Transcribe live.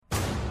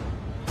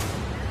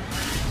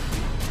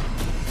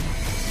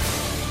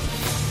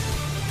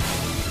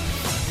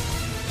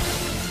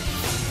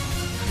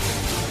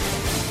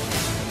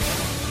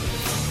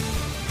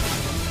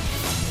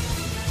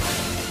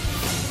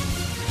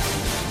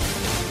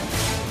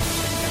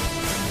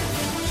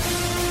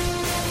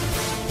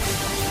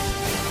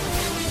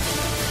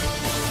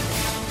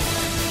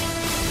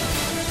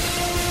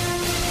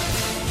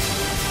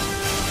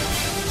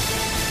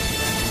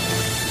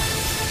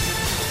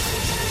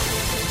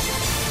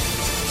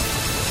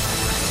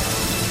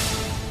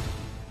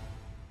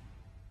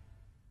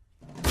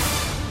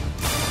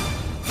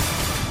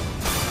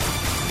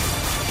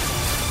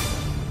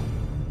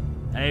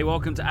Hey,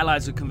 welcome to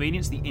Allies of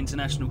Convenience, the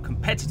international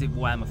competitive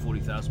Warhammer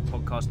 40,000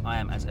 podcast. I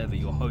am, as ever,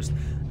 your host,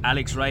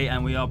 Alex Ray,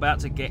 and we are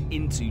about to get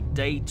into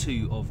day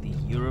 2 of the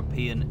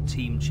European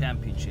Team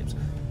Championships.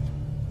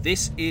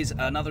 This is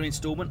another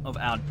installment of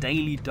our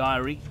daily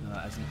diary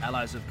as the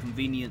Allies of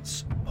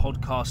Convenience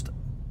podcast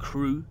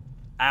crew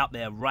out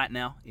there right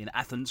now in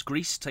Athens,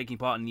 Greece, taking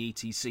part in the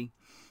ETC,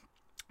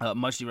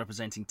 mostly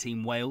representing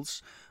Team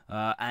Wales.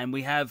 And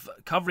we have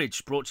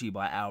coverage brought to you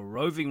by our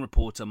roving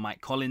reporter,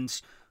 Mike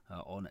Collins,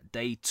 on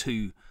day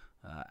 2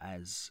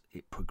 as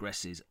it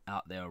progresses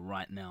out there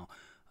right now.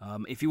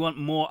 If you want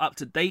more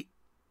up-to-date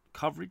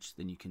coverage,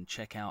 then you can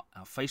check out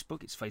our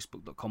Facebook. It's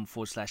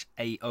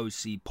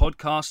facebook.com/AOC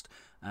podcast.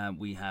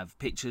 We have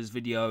pictures,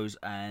 videos,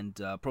 and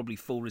probably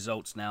full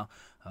results now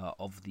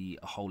of the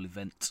whole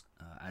event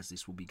as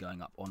this will be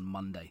going up on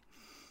Monday.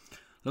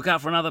 Look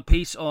out for another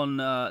piece on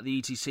the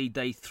ETC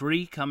Day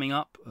 3 coming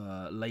up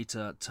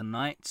later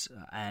tonight,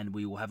 and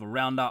we will have a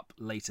roundup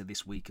later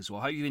this week as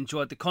well. I hope you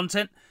enjoyed the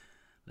content.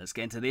 Let's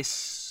get into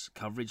this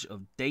coverage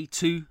of Day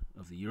 2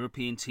 of the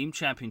European Team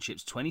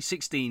Championships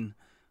 2016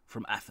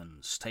 from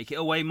Athens. Take it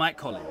away, Mike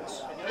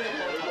Collins.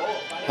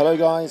 Hello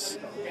guys,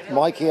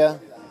 Mike here,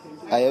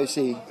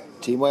 AOC,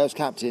 Team Wales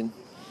captain.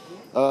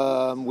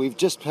 We've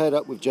just paired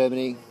up with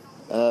Germany.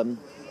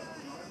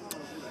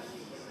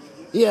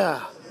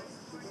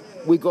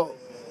 We got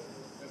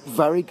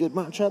very good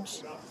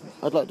matchups,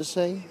 I'd like to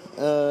say.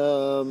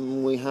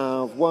 We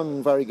have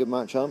one very good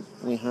matchup,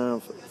 we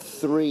have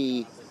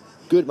 3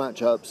 good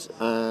matchups,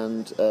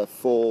 and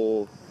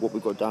 4 what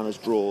we've got down as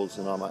draws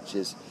in our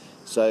matches.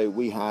 So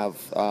we have,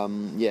 I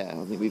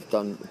think we've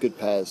done good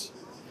pairs.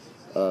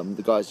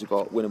 The guys have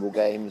got winnable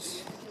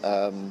games,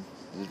 the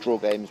draw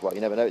games, well, you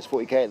never know, it's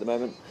 40k at the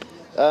moment.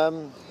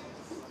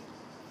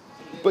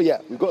 But yeah,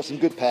 we've got some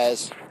good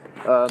pairs.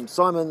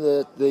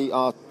 Simon,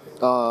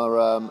 our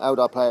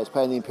Eldar player, is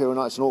playing the Imperial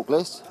Knights and Orc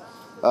list.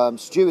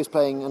 Stu is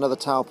playing another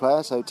Tau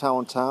player, so Tau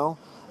on Tau.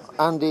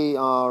 Andy,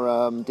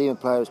 our Demon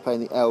player, is playing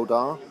the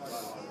Eldar.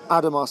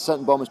 Adam, our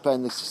Sentinel Bomb, is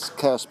playing the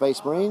Chaos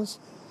Space Marines.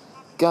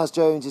 Gaz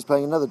Jones is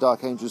playing another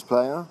Dark Angels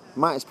player.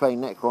 Matt is playing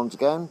Necrons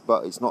again,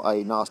 but it's not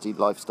a nasty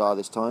lifestyle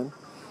this time.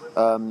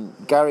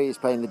 Gary is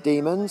playing the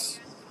Demons,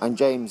 and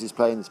James is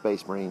playing the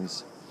Space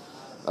Marines.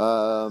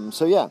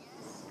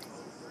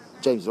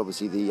 James is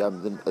obviously the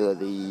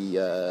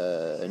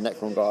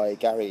Necron guy.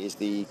 Gary is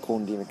the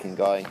Khorne Demon King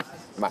guy.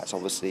 Matt's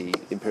obviously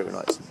Imperial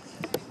Knights.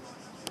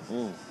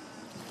 I'm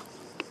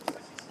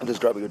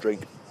just grabbing a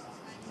drink.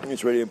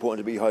 It's really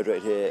important to be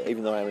hydrated here.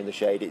 Even though I'm in the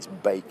shade, it's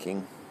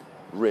baking.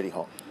 Really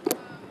hot.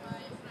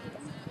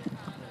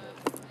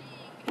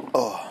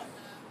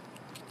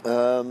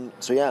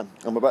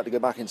 I'm about to go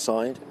back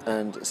inside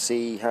and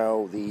see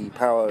how the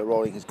power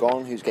rolling has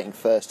gone, who's getting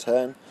first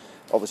turn.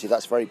 Obviously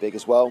that's very big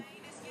as well.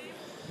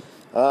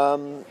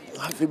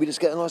 Hopefully we just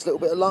get a nice little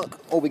bit of luck,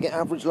 or we get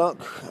average luck,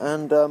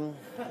 and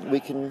we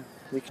can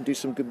do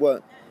some good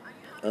work.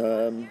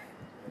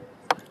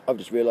 I've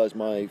just realised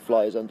my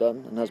fly is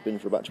undone and has been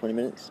for about 20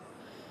 minutes,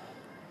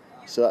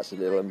 so that's a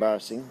little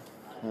embarrassing.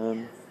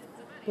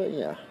 But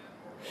yeah,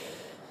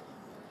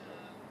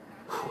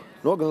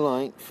 not gonna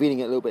lie, feeling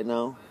it a little bit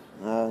now.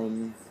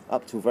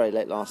 Up till very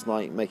late last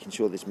night, making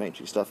sure this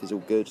matrix stuff is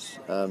all good,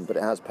 but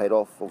it has paid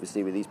off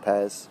obviously with these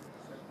pairs.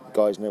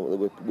 Guys know what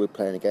we're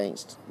playing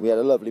against. We had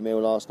a lovely meal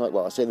last night.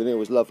 Well, I say the meal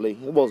was lovely.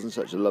 It wasn't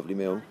such a lovely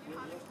meal.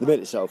 The meal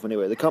itself,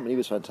 anyway. The company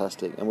was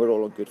fantastic, and we're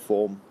all on good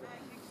form.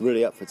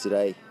 Really up for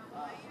today.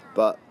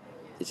 But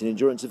it's an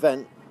endurance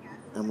event,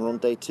 and we're on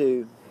day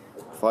 2.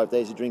 5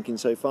 days of drinking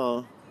so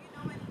far.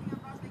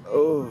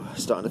 Oh,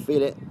 starting to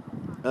feel it.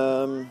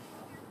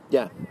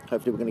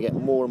 Hopefully we're going to get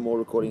more and more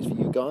recordings for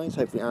you guys.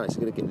 Hopefully Alex is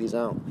going to get these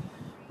out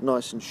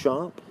nice and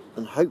sharp,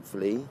 and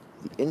hopefully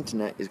the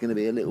internet is going to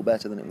be a little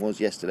better than it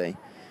was yesterday.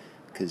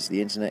 Because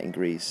the internet in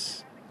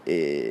Greece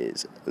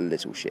is a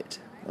little shit,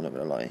 I'm not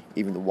going to lie.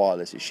 Even the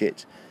wireless is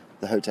shit,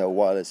 the hotel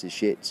wireless is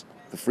shit,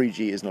 the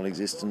 3G is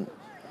non-existent.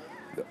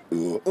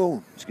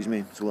 Oh, excuse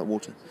me, it's all that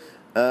water.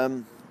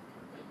 I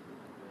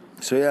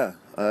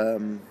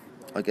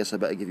guess I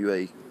better give you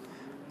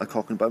a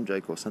cock and bum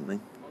joke or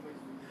something.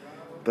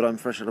 But I'm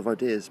fresh out of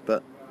ideas,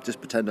 but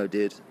just pretend I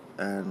did,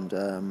 and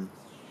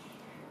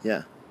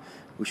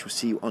we shall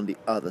see you on the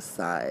other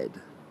side.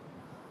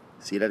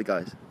 See you later,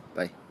 guys.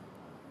 Bye.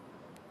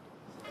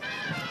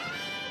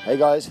 Hey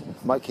guys,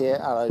 Mike here,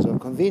 Allies of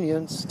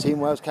Convenience,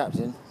 Team Wales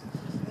captain.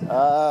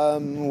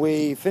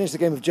 We finished the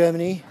game with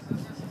Germany,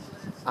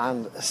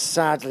 and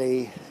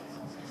sadly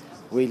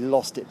we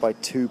lost it by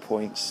 2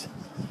 points.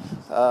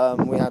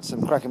 We had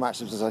some cracking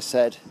matchups, as I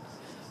said.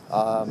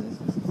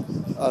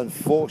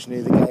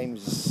 Unfortunately the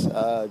games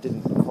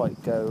didn't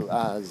quite go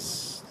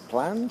as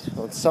planned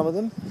on some of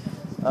them.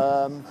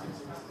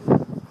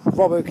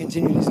 Robbo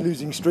continued his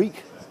losing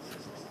streak,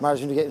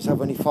 managing to get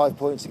himself only 5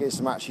 points against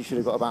the match he should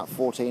have got about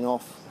 14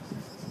 off.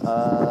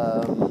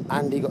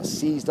 Andy got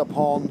seized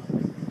upon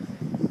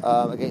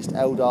against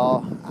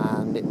Eldar,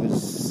 and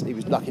he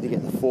was lucky to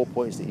get the 4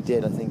 points that he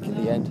did, I think, in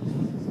the end.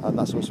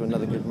 That's also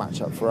another good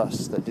matchup for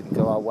us that didn't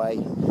go our way.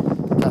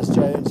 Gaz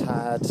Jones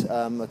had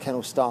a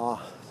Kennel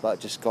Star, but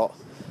just got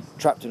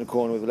trapped in a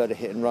corner with a load of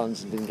hit and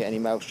runs and didn't get any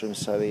maelstroms.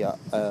 So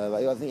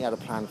I think he had a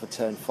plan for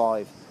turn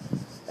 5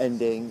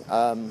 ending,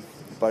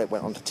 but it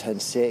went on to turn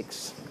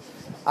 6.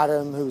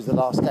 Adam, who was the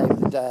last game of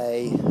the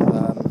day,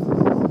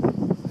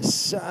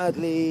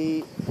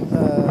 sadly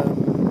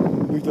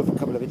moved off a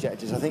couple of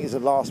ejectors. I think it's the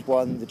last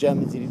one. The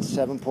Germans needed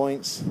 7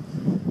 points,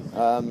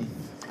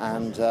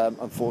 and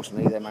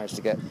unfortunately they managed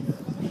to get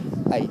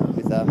 8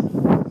 with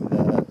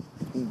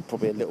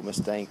probably a little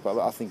mistake, but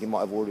I think it might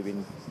have already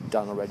been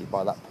done already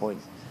by that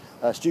point.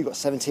 Stu got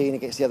 17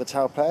 against the other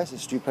Tower player, so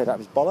Stu played out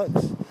of his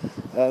bollocks.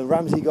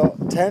 Ramsey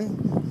got 10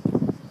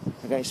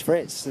 against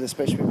Fritz, the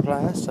special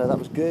player, so that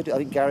was good. I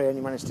think Gary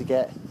only managed to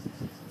get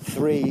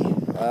 3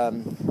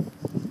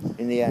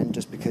 in the end,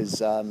 just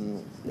because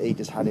he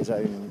just had his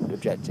own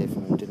objective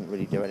and didn't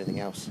really do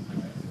anything else.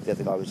 The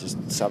other guy was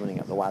just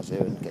summoning up the wazoo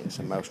and getting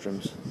some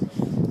maelstroms,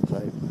 so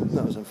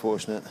that was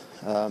unfortunate.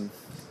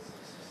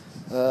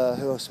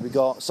 Who else have we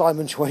got?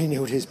 Simon Chway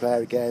killed his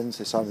player again,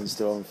 so Simon's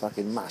still on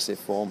fucking massive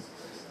form.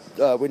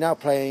 We're now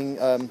playing,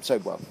 I won't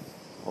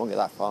get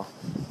that far.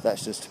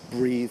 Let's just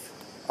breathe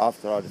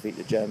after our defeat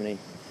to Germany.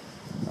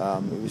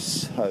 It was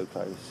so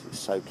close,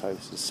 so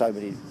close. So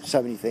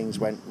many things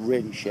went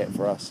really shit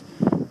for us,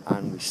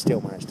 and we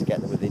still managed to get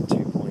them within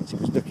 2 points.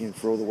 It was looking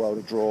for all the world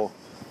to draw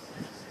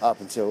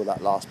up until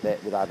that last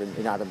bit with Adam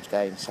in Adam's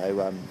game.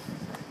 So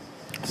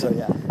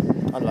yeah,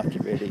 unlucky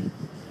really.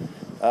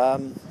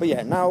 But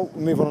yeah, now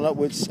we move on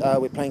upwards.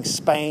 We're playing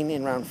Spain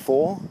in round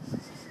 4.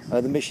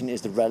 The mission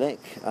is the Relic.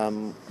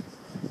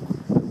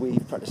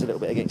 We've practiced a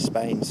little bit against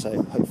Spain,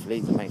 so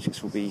hopefully the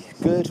matrix will be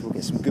good. We'll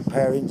get some good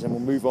pairings and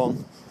we'll move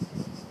on,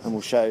 and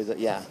we'll show that,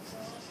 yeah,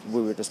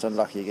 we were just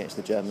unlucky against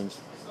the Germans,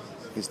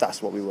 because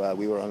that's what we were.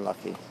 We were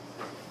unlucky.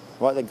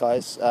 Right then,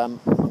 guys, I'm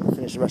going to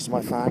finish the rest of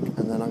my fag,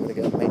 and then I'm going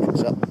to get the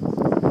matrix up.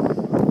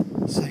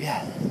 So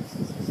yeah,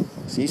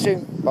 see you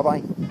soon.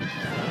 Bye-bye.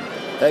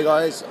 Hey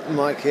guys,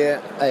 Mike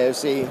here,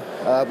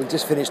 AOC. We've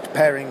just finished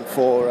pairing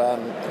for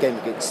the game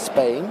against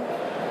Spain.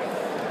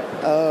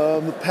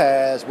 The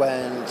pairs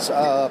went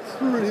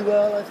pretty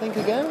well, I think,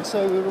 again,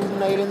 so we're all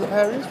nailing the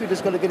pairings. We've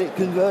just got to get it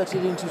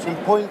converted into some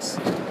points.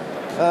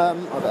 I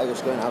better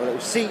just go and have a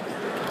little seat,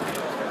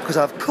 because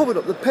I've covered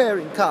up the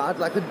pairing card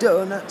like a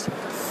donut.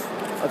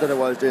 I don't know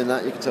why I was doing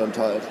that, you can tell I'm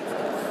tired.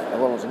 I've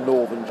got lots of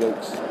northern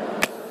jokes.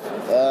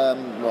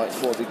 Right,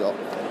 what have we got?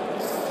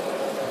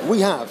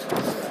 We have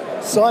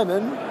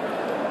Simon,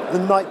 the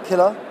Night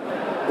Killer.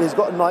 He's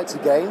got a knight to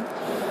gain.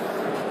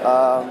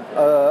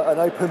 An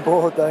open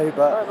board though,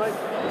 but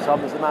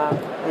Simon's the man.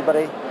 Hey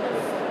buddy.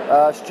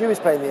 Stu is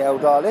playing the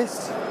Eldar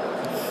list.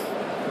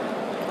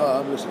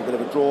 Looks like a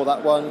bit of a draw,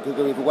 that one. Could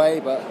go either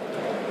way, but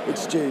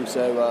it's Stu,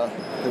 so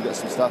he'll get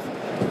some stuff.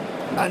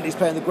 Andy's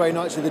playing the Grey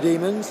Knights with the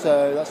Demons,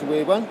 so that's a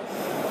weird one.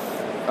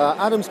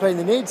 Adam's playing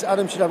the Nids.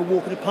 Adam should have a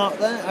walk in the park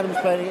there. Adam's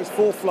playing against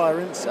 4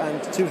 Flyrants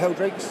and 2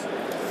 Helldrakes.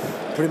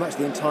 Pretty much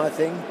the entire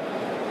thing.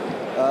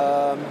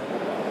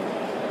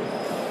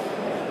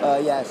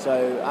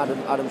 So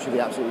Adam should be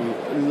absolutely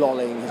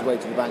lolling his way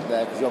to the bank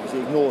there, because he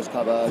obviously ignores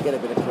cover, get a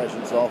bit of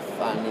presence off,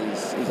 and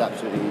he's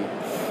absolutely,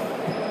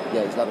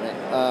 yeah, he's loving it.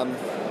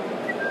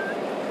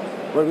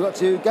 Where have we got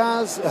to?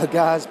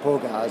 Gaz, poor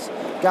Gaz.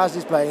 Gaz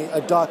is playing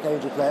a Dark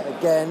Angel player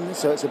again,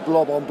 so it's a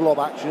blob on blob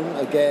action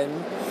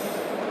again.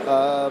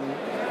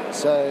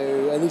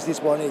 So at least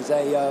this one is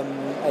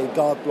a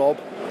guard blob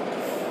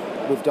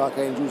with Dark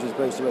Angels as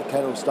opposed to a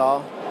Kennel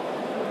Star.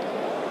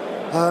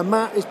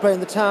 Matt is playing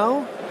the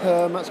Tau.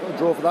 Matt's got a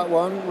draw for that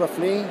one,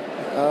 roughly.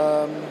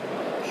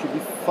 Should be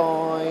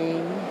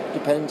fine.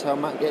 Depends how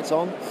Matt gets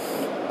on.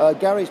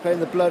 Gary's playing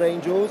the Blood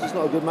Angels. It's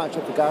not a good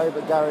matchup for Gary,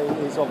 but Gary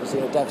is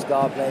obviously a Death's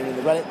Guard playing in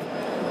the Relic.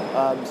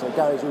 So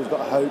Gary's always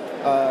got hope.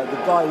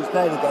 The guy who's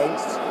playing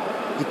against,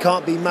 he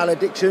can't be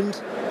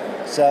maledictioned.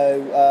 So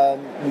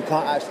you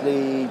can't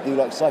actually do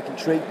like Psychic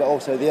Shriek, but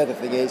also the other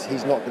thing is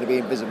he's not going to be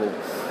invisible.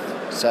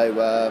 So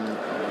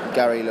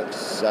Gary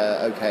looks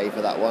okay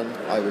for that one,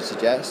 I would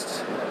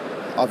suggest.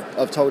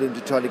 I've told him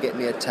to try to get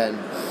me a 10,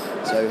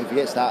 so if he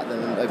gets that,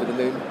 then over the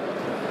moon.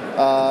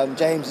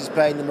 James is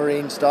playing the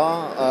Marine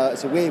Star.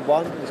 It's a weird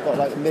one. It's got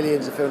like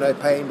millions of Feel No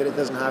Pain, but it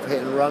doesn't have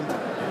hit and run.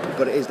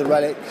 But it is the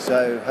Relic,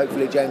 so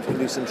hopefully James can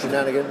do some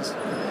shenanigans.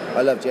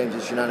 I love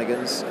James's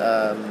shenanigans.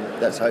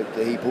 Let's hope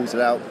that he pulls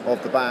it out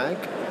of the bag.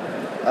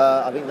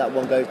 I think that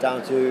one goes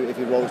down to if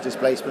he rolls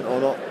displacement or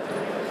not.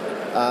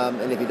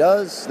 And if he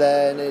does,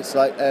 then it's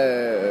like,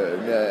 oh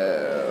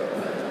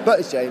no. But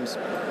it's James.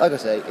 Like I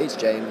say, it's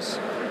James.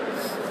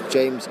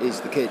 James is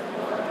the kid.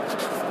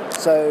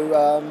 So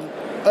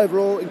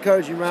overall,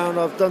 encouraging round.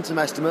 I've done some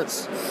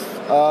estimates.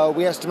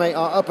 We estimate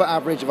our upper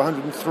average of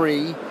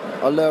 103,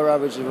 our lower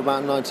average of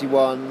about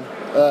 91.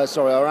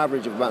 Our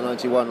average of about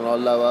 91 and our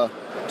lower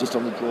just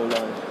on the draw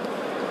line.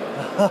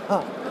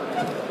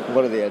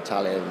 One of the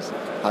Italians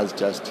has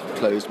just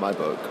closed my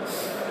book.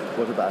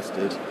 What a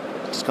bastard.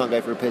 Just can't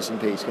go for a piss in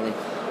peace, can he?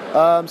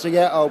 So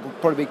yeah, I'll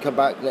probably come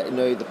back letting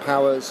know the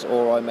powers,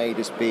 or I may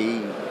just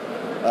be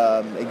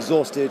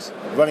exhausted,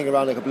 running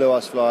around like a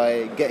blue-ass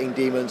fly, getting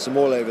demons from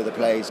all over the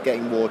place,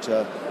 getting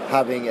water,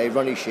 having a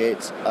runny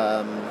shit,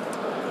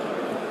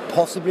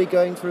 possibly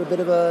going through a bit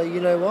of a, you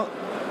know what,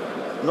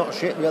 not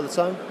shit the other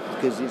time,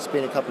 because it's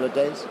been a couple of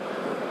days.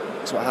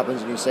 That's what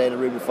happens when you stay in a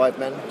room with 5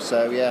 men.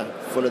 So yeah,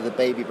 full of the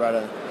baby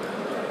bladder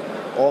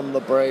on the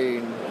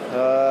brain.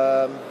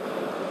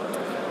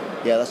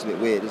 Yeah, that's a bit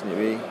weird, isn't it,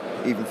 really?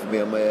 Even for me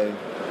on my own.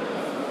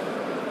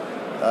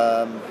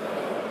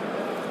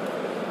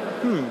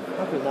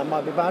 I think that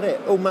might be about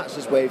it. Oh, Matt's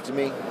just waved to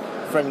me.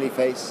 Friendly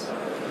face.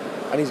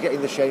 And he's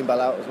getting the Shane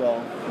Bell out as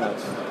well.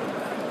 Nice.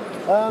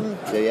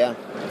 So yeah,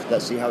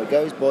 let's see how it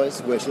goes,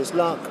 boys. Wish us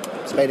luck.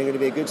 Spain are going to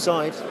be a good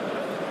side.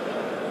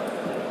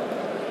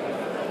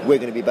 We're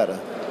going to be better.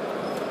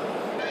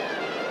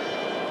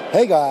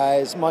 Hey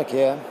guys, Mike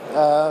here.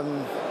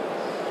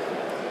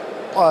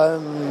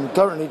 I'm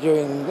currently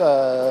doing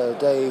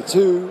day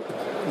 2,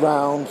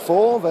 round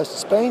 4 versus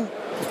Spain.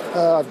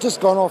 I've just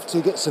gone off to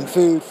get some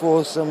food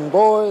for some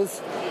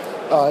boys.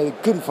 I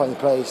couldn't find the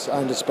place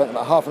and just spent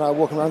about half an hour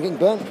walking around getting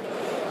burnt.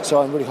 So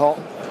I'm really hot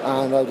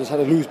and I just had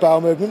a loose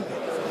bowel movement.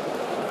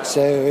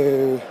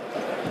 So,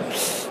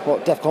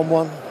 what, DEFCON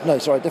 1? No,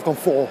 sorry, DEFCON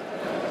 4.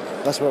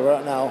 That's where we're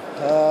at now.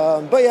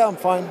 But yeah, I'm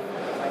fine.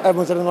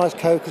 Everyone's had a nice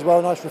Coke as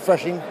well, nice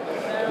refreshing.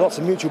 Lots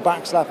of mutual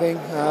backslapping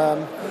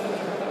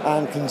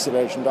and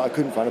consideration that I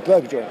couldn't find a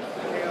burger joint.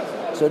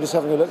 So just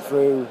having a look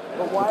through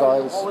the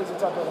guys. Always the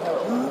top of the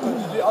hill.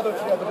 The other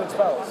 3 other good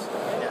spells.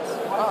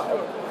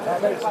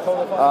 That makes it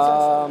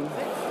qualify.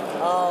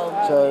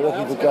 So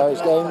looking for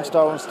guys' game,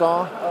 star on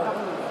star.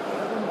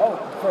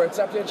 For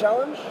accepting a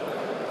challenge?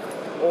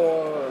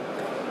 Or...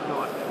 No,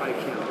 I play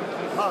kill.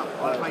 I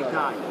play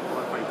day.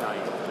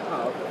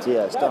 So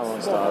yeah, star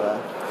on star there.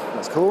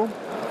 That's cool.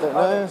 Don't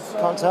know,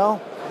 can't tell.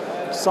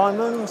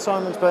 Simon's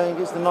playing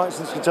against the Knights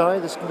and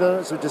Skitarii. The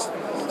Knights are just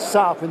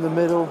sat up in the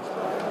middle.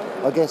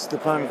 I guess the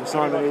plan for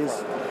Simon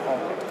is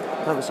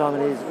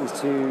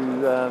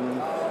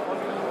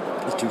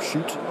to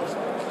shoot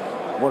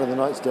one of the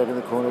Knights dead in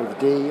the corner with a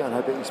D and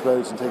hope it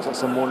explodes and takes out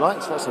some more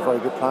Knights. That's a very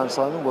good plan,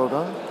 Simon. Well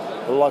done.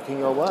 We're liking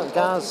your work.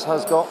 Gaz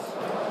has got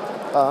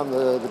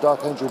the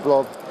Dark Angel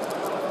Blob.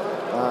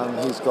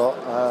 He's got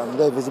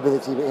no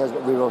visibility, but he has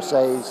got reroll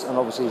saves, and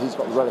obviously he's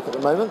got the relic at the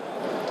moment.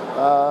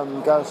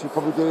 Gaz will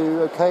probably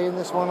do okay in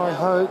this one, I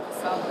hope.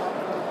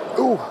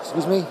 Oh,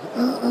 excuse me.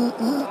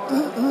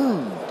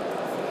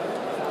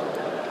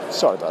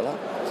 Sorry about that.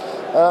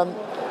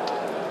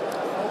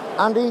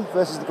 Andy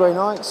versus the Grey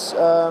Knights.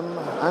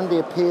 Andy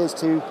appears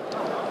to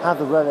have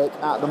the relic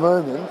at the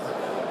moment.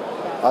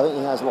 I think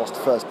he has lost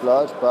first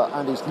blood, but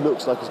Andy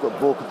looks like he's got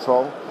ball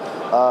control.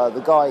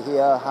 The guy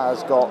here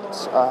has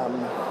got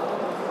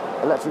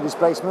electric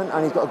displacement,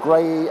 and he's got a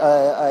grey,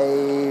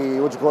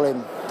 what do you call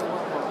him?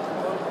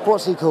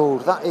 What's he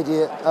called? That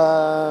idiot.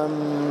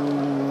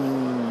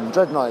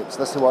 Dread Knights,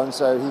 that's the one,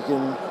 so he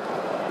can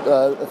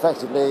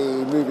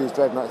effectively move his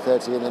Dread Knight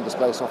 30 and then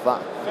displace off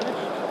that.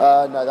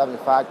 No, they're having a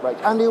fag break.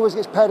 Andy always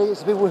gets petty,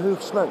 it's the people who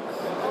smoke.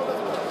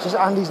 It's just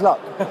Andy's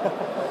luck.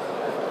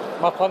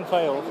 My plan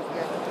failed.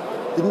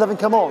 Did nothing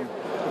come on?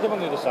 I came on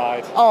the other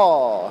side.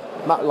 Oh,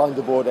 Matt lined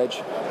the board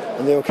edge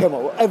and they will come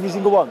on. Every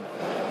single one?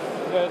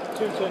 Yeah,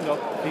 2 turned up.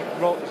 He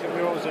rolled his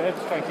reserve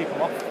to try and keep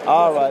them off.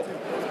 All right.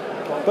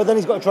 But then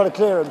he's got to try to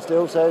clear them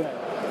still, so...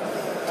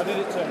 I did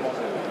it turn 1.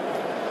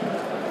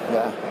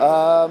 Yeah.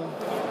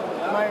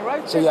 Am I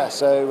right? So yeah,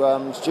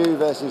 Stu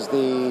versus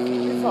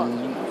the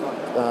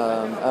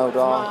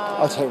Eldar.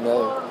 I don't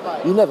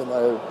know. You never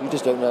know. You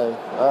just don't know.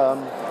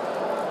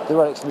 The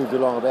Relic's moved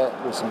along a bit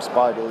with some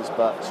spiders,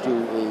 but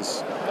Stu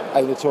is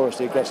a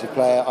notoriously aggressive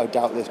player. I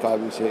doubt this guy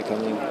will see it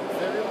coming.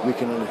 We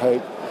can only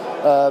hope.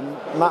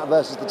 Matt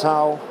versus the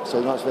Tau.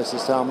 So Knights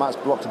versus Tau. Matt's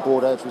blocked a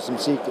board edge with some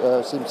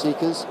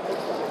Seekers.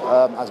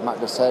 As Matt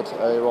just said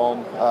earlier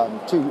on,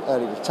 too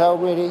early to tell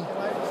really.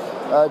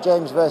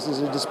 James versus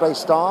a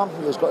displaced star,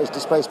 who's got his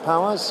displaced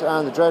powers,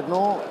 and the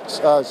Dreadnoughts,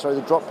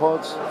 the drop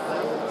pods.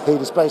 He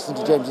displaced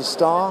into James's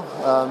star.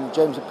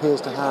 James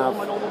appears to have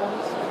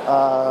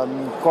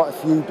quite a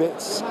few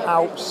bits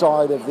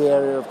outside of the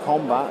area of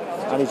combat,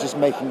 and he's just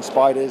making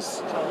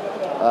spiders,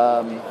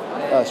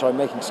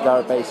 making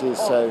scarab bases,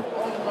 so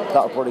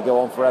that'll probably go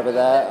on forever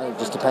there, and it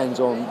just depends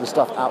on the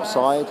stuff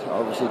outside.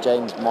 Obviously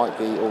James might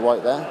be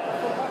alright there.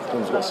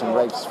 James got some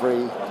wraiths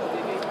free.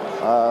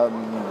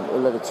 A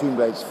load of Tomb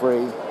Blades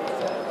free,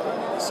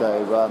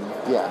 so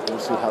we'll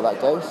see how that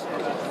goes.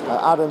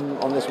 Adam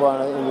on this one,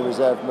 I think he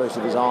reserved most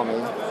of his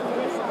army,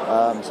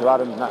 so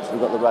Adam's naturally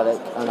got the relic,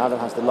 and Adam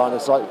has the line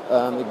of sight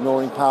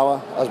ignoring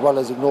power as well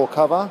as ignore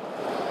cover,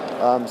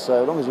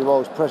 so as long as he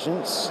rolls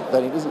prescience,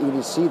 then he doesn't even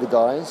need to see the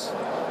guys,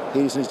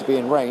 he just needs to be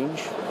in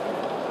range,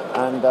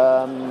 and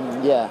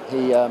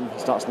he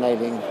starts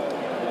nailing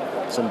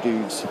some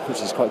dudes,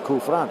 which is quite cool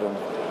for Adam.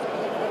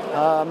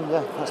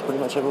 That's pretty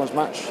much everyone's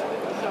match.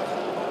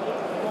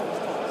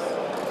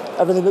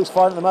 Everything looks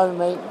fine at the moment,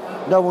 mate.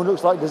 No one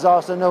looks like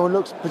disaster. No one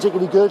looks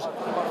particularly good.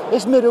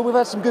 It's middle. We've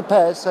had some good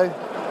pairs, so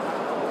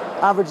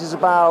average is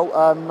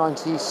about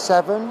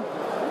 97.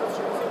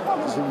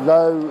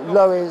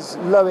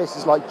 Lowest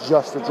is like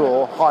just a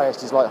draw.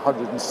 Highest is like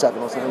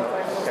 107 or something.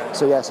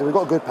 So yeah, so we've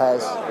got good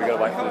pairs. We've got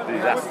to wait for the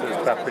disasters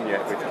to happen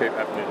yet, which keep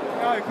happening.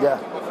 Yeah.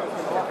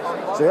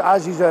 So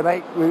as usual,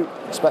 mate, we're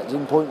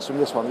expecting points from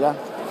this one, yeah?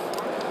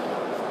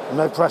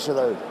 No pressure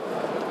though.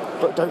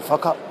 But don't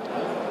fuck up.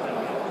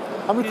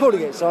 I'm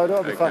recording it, so I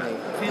don't want to be funny.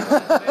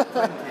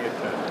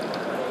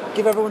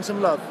 Give everyone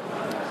some love.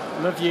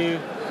 Love you.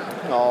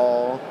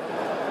 Oh.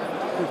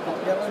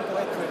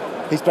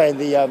 He's playing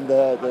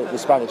the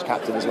Spanish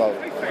captain as well.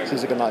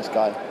 Seems like a nice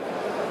guy.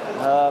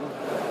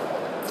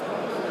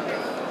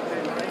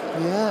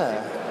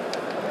 Yeah.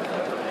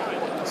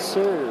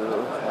 So,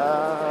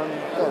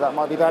 yeah, that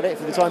might be about it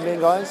for the time being,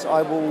 guys.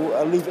 I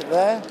will leave it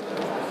there,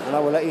 and I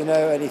will let you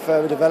know any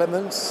further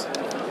developments.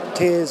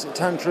 Tears,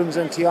 tantrums,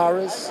 and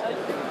tiaras.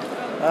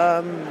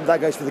 That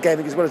goes for the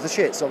gaming as well as the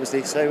shits,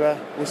 obviously. So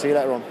we'll see you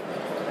later on.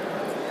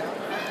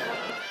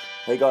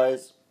 Hey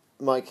guys,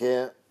 Mike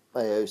here,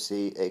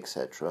 AOC,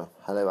 etc.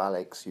 Hello,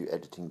 Alex, you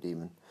editing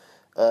demon.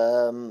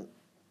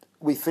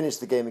 We finished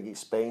the game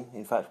against Spain.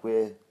 In fact,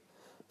 we're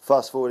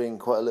fast forwarding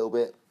quite a little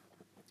bit.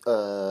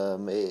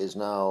 It is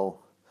now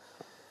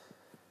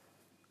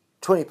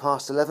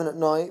 11:20 at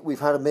night. We've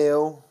had a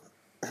meal.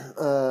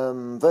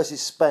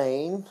 Versus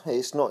Spain,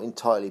 it's not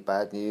entirely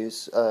bad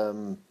news,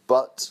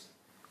 but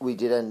we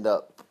did end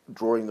up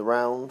drawing the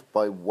round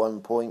by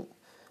 1 point.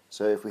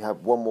 So if we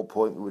had one more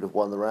point, we would have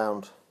won the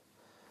round,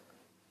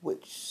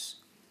 which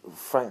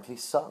frankly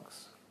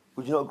sucks.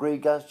 Would you not agree,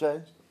 Gaz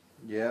Jones?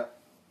 Yeah.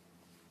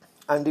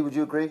 Andy, would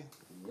you agree?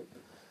 Yep.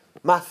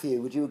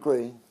 Matthew, would you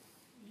agree?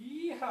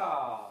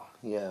 Yeehaw!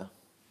 Yeah.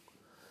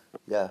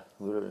 Yeah,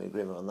 we're in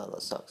agreement on that.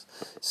 That sucks.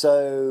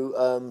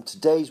 So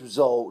today's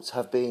results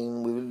have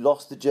been: we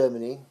lost to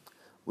Germany.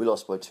 We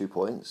lost by 2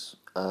 points.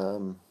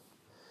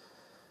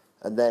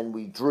 And then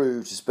we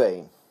drew to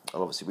Spain.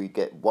 And obviously we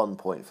get 1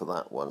 point for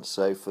that one.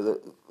 So for the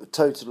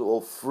total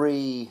of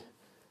 3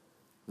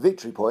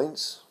 victory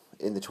points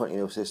in the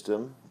 20-0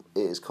 system,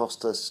 it has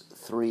cost us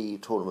 3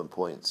 tournament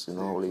points in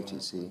the whole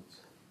ETC.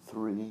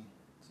 3.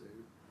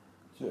 2.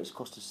 So it's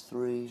cost us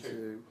 3.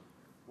 2.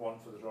 1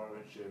 for the draw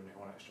against Germany,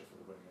 1 extra for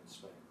the win against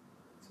Spain.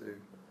 2.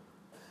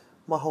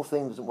 My whole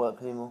thing doesn't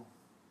work anymore.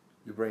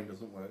 Your brain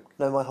doesn't work.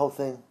 No, my whole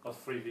thing. Oh,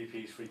 3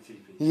 VPs, 3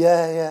 TPs.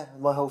 Yeah,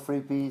 my whole 3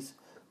 Ps.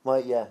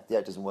 It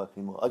doesn't work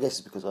anymore. I guess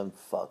it's because I'm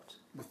fucked.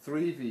 With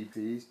 3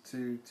 VPs,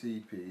 2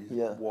 TPs,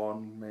 Yeah.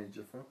 1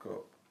 major fuck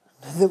up.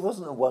 There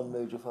wasn't a 1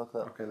 major fuck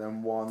up. Okay,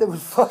 then 1. There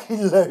was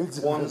fucking loads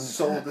of 1 them.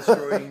 soul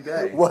destroying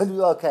day.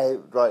 Okay,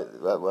 right,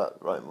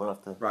 we'll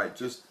have to... Right,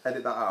 just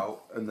edit that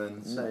out and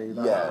then say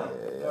that. Yeah.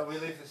 No, we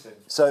leave this in.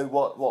 So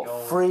what,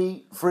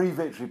 3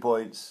 victory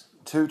points,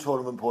 2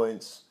 tournament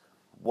points,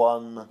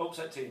 1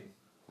 Upset team.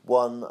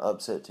 1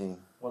 upset team.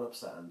 1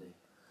 upset, Andy.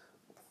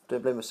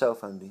 Don't blame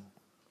yourself, Andy.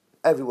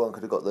 Everyone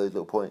could have got those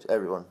little points,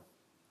 everyone.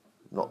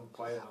 Not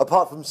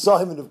apart from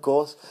Simon, of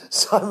course.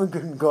 Simon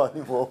couldn't go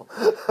anymore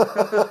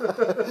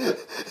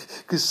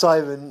because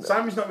Simon's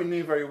not been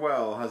doing very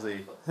well, has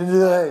he?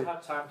 No.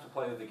 Had time to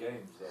play other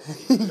games.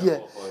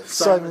 Yeah.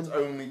 Simon's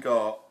only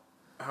got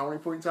how many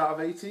points out of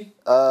 80?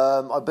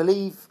 I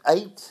believe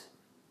 8.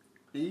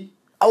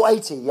 Oh,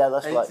 80. Yeah,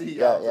 that's 80,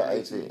 right. Yeah,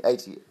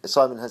 80.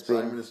 Simon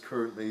is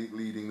currently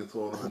leading the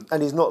tournament,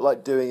 and he's not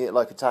like doing it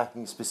like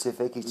attacking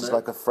specific. He's just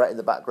like a threat in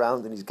the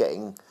background, and he's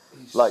getting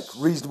like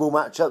reasonable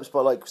matchups,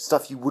 but like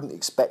stuff you wouldn't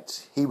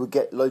expect he would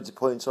get loads of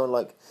points on,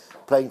 like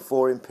playing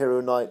 4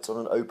 Imperial Knights on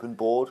an open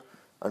board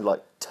and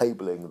like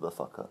tabling the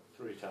fucker.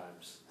 3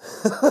 times.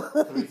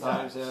 3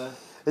 times, yeah.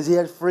 Has he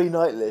had 3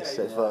 knight lists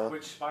so far?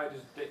 Which might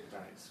just dick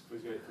nights if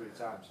we go 3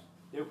 times.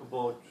 The open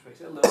board just makes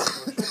it a little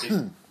more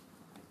tricky.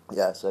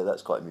 Yeah, so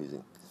that's quite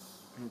amusing.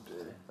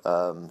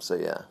 So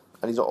yeah,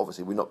 and he's not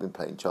obviously. We've not been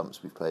playing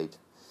chumps. We've played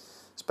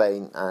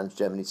Spain and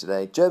Germany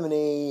today.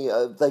 Germany,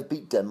 they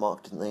beat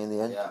Denmark, didn't they, in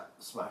the end? Yeah,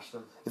 smashed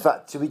them. In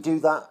fact, should we do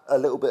that? A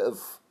little bit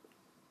of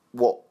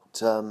what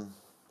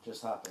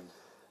just happened.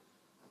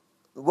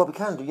 Well, we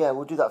can do. Yeah,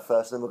 we'll do that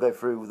first, and then we'll go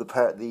through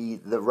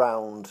the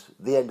round,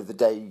 the end of the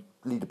day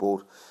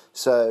leaderboard.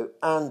 So,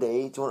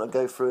 Andy, do you want to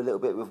go through a little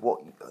bit with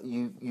what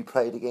you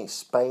played against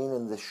Spain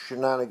and the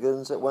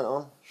shenanigans that went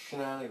on?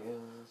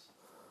 Shenanigans.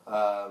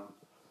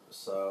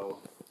 So,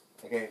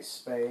 against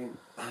Spain,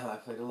 I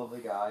played a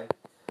lovely guy.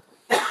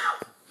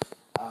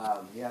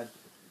 He had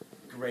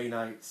Grey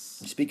Knights.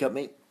 You speak up,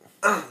 mate.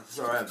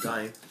 Sorry, I'm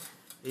dying.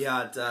 He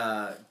had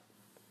a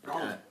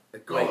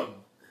great...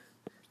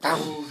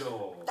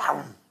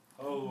 Down.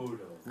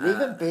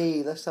 Leave it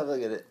be. Let's have a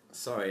look at it.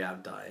 Sorry,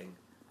 I'm dying.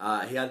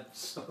 He had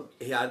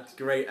a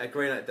Grey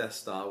Knight Death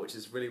Star, which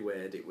is really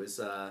weird. It was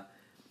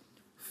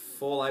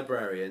 4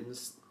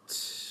 librarians,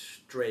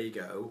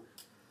 Drago,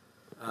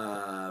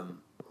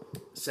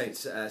 Saint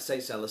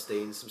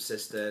Celestine, some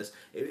sisters,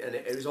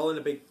 it was all in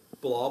a big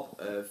blob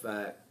of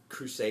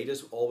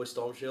Crusaders, all with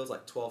storm shields,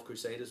 like 12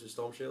 Crusaders with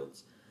storm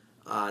shields.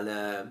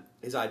 And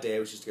his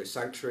idea was just to go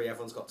Sanctuary.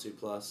 Everyone's got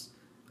 2+,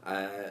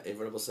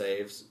 invulnerable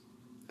saves,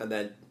 and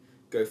then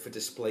go for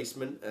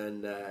displacement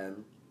and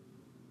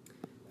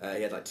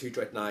He had like 2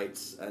 Dread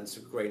Knights and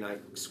some Grey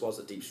Knight squads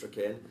that deep struck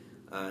in,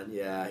 and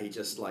yeah, he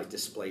just like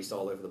displaced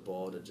all over the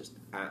board and just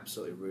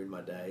absolutely ruined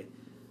my day.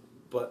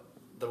 But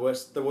the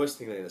worst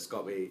thing that's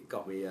got me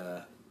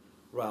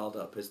riled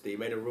up is they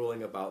made a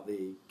ruling about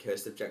the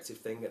cursed objective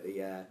thing at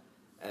the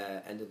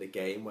end of the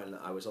game when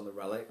I was on the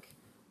relic,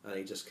 and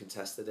he just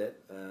contested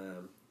it.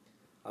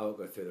 I won't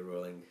go through the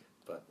ruling,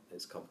 but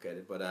it's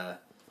complicated. But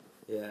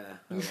yeah,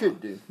 You should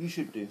do. You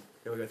should do.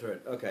 Can we go through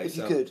it? Okay, If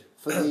so you could,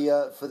 for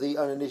the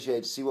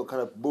uninitiated, see what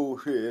kind of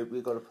bullshit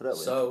we've got to put up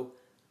with. So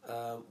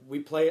we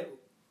play it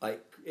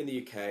like in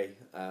the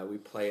UK. We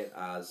play it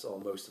as, or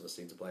most of us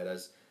seem to play it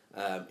as,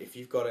 if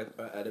you've got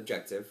an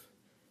objective,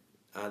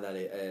 and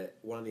then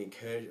one of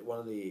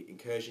the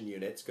incursion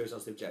units goes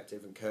onto the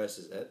objective and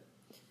curses it.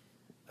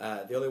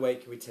 The only way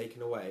it can be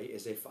taken away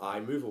is if I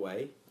move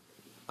away,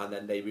 and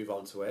then they move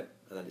onto it,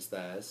 and then it's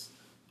theirs,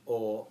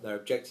 or their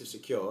objective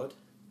secured,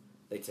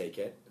 they take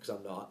it because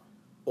I'm not,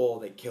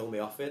 or they kill me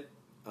off it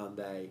and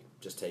they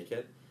just take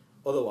it.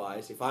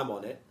 Otherwise, if I'm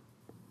on it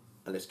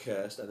and it's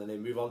cursed, and then they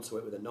move onto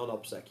it with a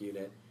non-obsec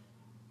unit,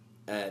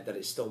 that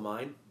it's still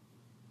mine.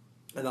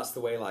 And that's the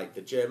way like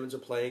the Germans are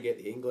playing it,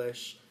 the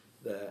English,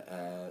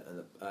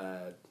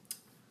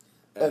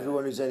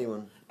 Everyone who's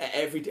anyone.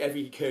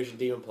 Every incursion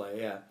demon player,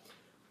 yeah.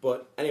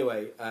 But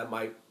anyway,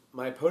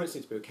 my opponent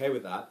seemed to be okay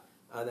with that,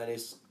 and then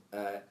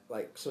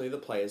like some of the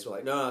other players were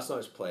like, no, that's not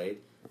as played.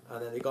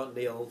 And then they got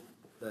Neil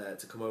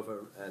to come over,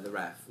 the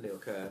ref, Neil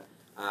Kerr,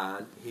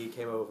 and he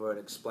came over and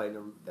explained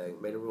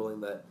and made a ruling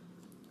that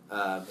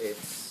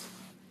it's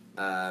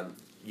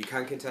you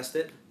can contest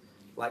it,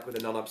 like with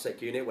a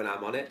non-obsec unit when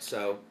I'm on it.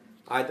 So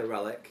I had the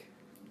relic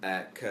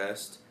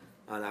cursed,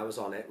 and I was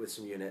on it with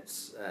some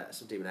units,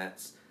 some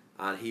demonettes,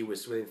 and he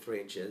was within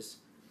 3 inches.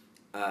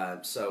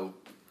 So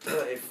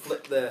it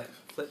flipped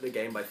the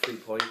game by 3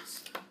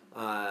 points,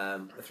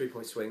 a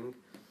 3-point swing,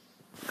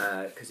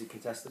 because he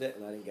contested it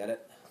and I didn't get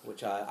it,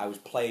 which I was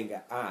playing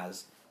it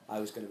as I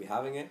was going to be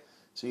having it.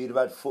 So you'd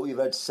have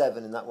had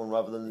 7 in that one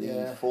rather than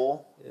the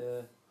 4. Yeah.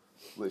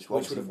 Which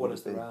would have won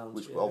us the round.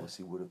 Which yeah.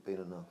 obviously would have been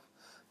enough.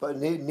 But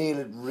Neil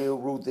had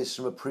ruled this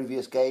from a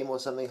previous game or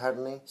something,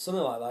 hadn't he?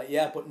 Something like that,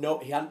 yeah. But no,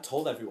 he hadn't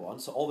told everyone.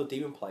 So all the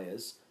demon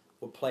players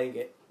were playing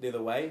it the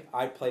other way.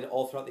 I played it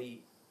all throughout the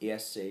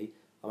ESC,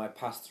 and my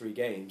past 3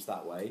 games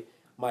that way.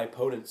 My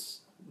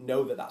opponents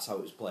know that that's how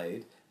it was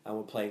played, and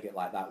were playing it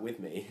like that with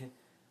me.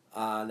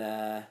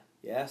 And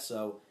yeah,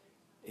 so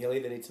he'll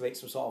either need to make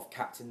some sort of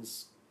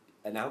captain's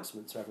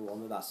announcement to everyone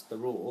that that's the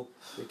rule,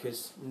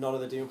 because none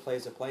of the demon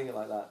players are playing it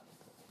like that.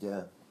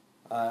 Yeah.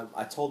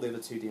 I told the other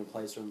 2 demon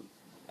players from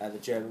the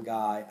German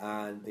guy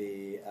and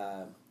the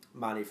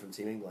Manny from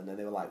Team England, and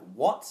they were like,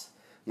 "What?"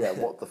 Yeah,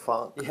 what the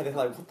fuck? Yeah, they're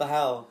like, "What the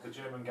hell?" The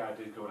German guy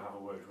did go and have a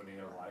word when he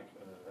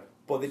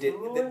But they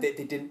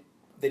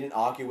didn't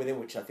argue with him,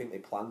 which I think they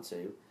planned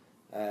to.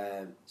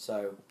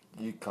 So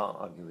you can't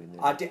argue with him.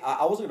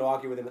 I wasn't going to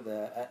argue with him at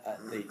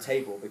the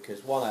table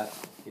because one,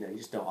 you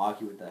just don't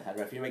argue with the head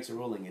ref. If he makes a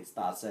ruling,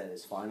 that's it.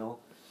 It's final.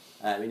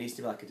 It needs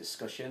to be like a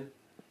discussion.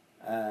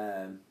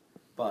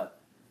 But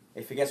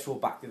if it gets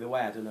ruled back the other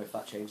way, I don't know if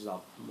that changes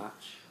our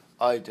match.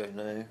 I don't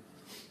know.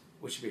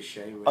 Which would be a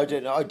shame. Really. I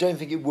don't know. I don't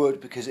think it would,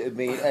 because it would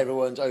mean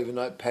everyone's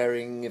overnight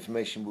pairing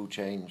information will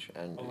change,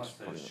 and unless it's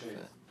probably not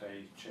fair.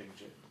 they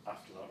change it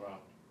after that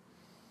round.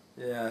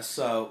 Yeah.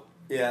 So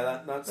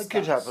yeah, that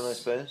could happen, I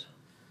suppose.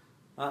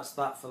 That's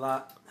that for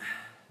that.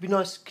 Be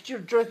nice. Do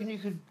you reckon you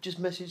could just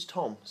message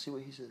Tom, see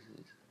what he says?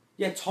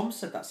 Yeah, Tom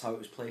said that's how it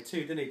was played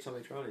too, didn't he,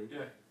 Tommy Troni?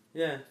 Yeah.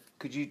 Yeah.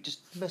 Could you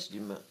just message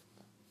him, Matt?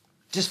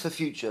 Just for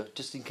future,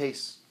 just in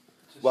case.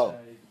 To Well,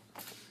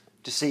 say,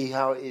 to see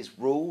how it is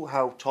rule,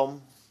 how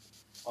Tom,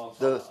 I'll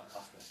the- talk about that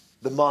after.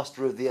 the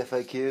master of the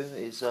FAQ,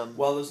 is.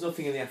 Well, there's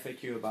nothing in the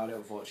FAQ about it,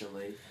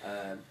 unfortunately,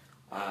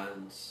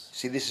 and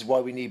See, this is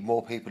why we need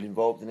more people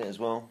involved in it as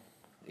well,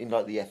 in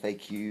like the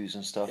FAQs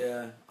and stuff.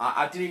 yeah,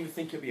 I didn't even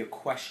think it'd be a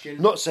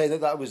question. Not saying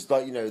that was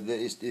like that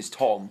it's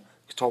Tom,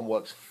 because Tom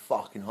works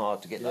fucking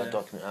hard to get that Yeah.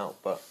 document out,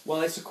 but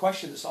Well, it's a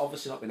question that's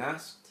obviously not been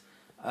asked.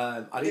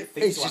 I didn't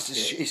think it's to just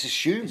ask it. it's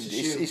assumed. It's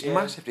assumed, It's yeah.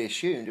 massively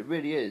assumed. It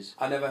really is.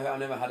 I never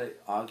had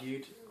it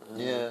argued.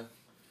 Yeah.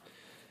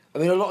 I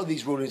mean, a lot of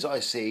these rulings I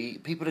see,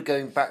 people are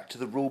going back to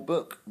the rule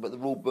book, but the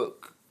rule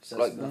book, Says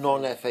like nothing.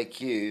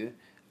 non-FAQ,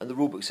 and the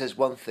rule book says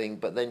one thing,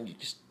 but then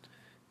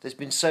there's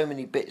been so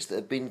many bits that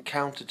have been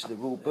counter to the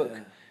rule book,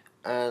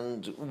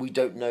 and we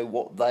don't know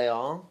what they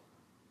are,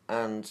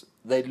 and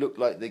they look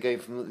like they're going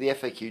from the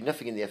FAQ,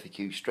 nothing in the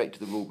FAQ, straight to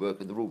the rule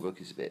book, and the rule book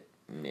is a bit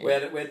meh. We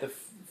had the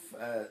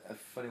a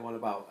funny one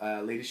about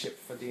leadership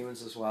for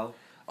demons as well.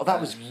 Oh,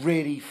 that was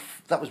really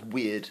that was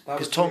weird, That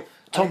was because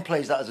Tom weird.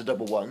 plays that as a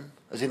double 1,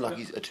 as in like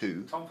he's a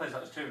 2. Tom plays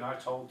that as 2, and I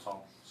told Tom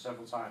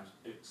several times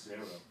it's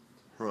 0.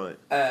 Right.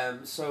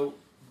 So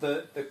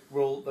the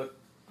rule the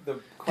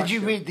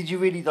question. Did you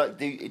really like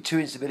do 2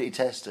 instability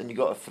tests and you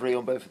got a 3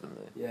 on both of them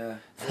though? Yeah.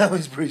 That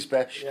was pretty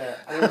special. Yeah,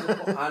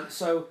 and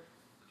so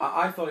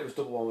I thought it was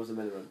double 1 was the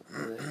minimum.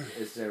 And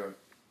it's 0.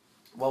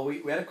 Well,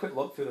 we had a quick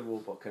look through the rule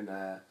book and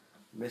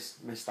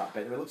missed that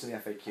bit. We looked in the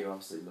FAQ,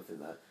 obviously nothing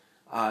there.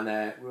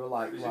 And we were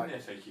like, Who's in the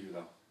FAQ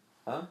though?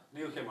 Huh?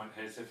 Neil came on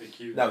his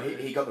FAQ. No,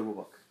 he got the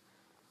rulebook.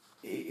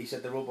 He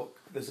said the rulebook.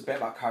 There's a bit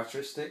about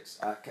characteristics,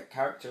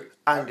 character.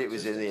 And it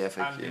was in the And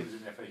FAQ. it was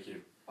in the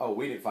FAQ. Oh,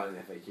 we didn't find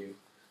an FAQ.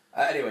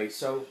 Anyway,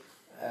 so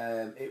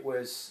it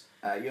was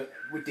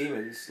with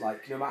demons.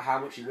 Like no matter how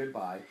much you win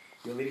by,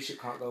 your leadership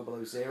can't go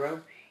below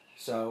 0.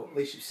 So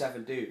leadership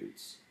 7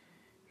 dudes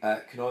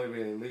can only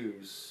really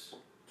lose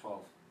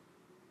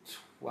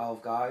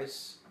 12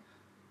 guys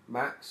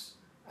max.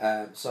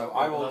 So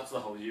I rolled. That's the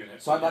whole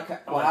unit. So I had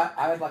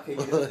like a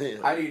unit,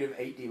 I had a unit of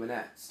 8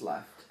 demonettes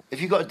left.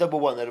 If you got a double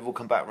 1, they'd have all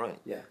come back, right?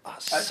 Yeah.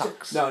 That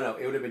sucks. No,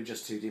 it would have been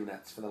just 2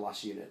 demonettes for the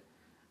last unit.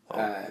 Oh.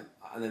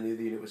 And then the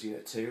other unit was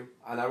unit 2.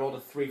 And I rolled a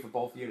 3 for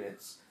both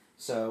units.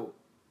 So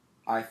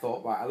I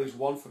thought, right, I lose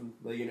 1 from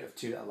the unit of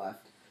 2 that are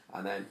left,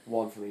 and then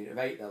 1 from the unit of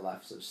 8 that are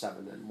left, so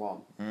 7 and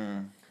 1.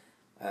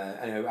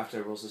 Anyway, after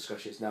everyone's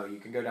discussions, no, you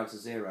can go down to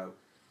 0,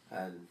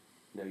 and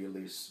you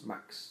lose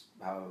max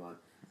however much.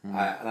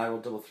 And I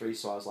rolled double 3,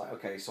 so I was like,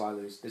 okay, so I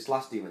lose this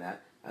last demonette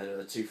and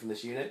another 2 from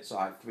this unit, so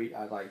I had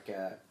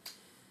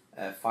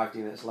 5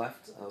 demonettes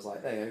left. And I was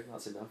like, there you go,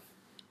 that's enough.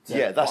 So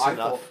Yeah, that's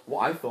enough.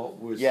 What I thought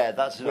was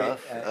That's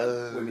enough.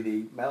 with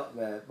the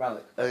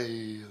relic.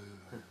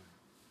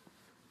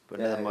 But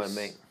never mind,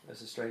 mate.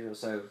 It's a strange one.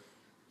 So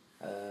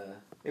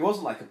it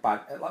wasn't like a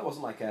bad. It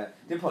wasn't like a.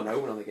 Didn't put an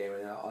omen on the game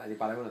or any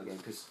bad omen on the game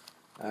because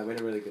we had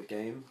a really good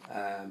game.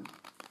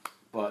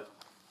 But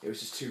it was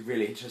just 2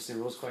 really interesting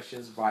rules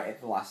questions right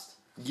at the last.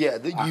 Yeah,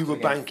 that after you were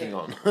the game banking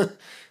on. finished.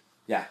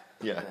 Yeah.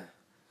 Yeah.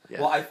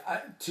 Well, I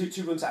two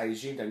runs I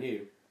assumed I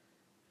knew,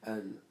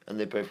 and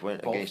they both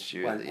went both against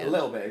you at went the a end.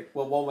 little bit.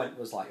 Well, one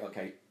was like,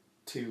 okay,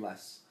 2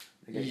 less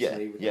against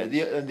me. With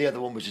these. And the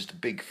other one was just a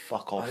big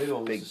fuck off, The other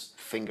one was big just-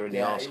 finger in the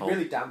Yeah, arsehole. it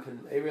really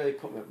dampened. It really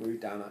put my mood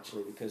down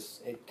actually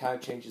because it kind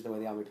of changes the way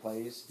the army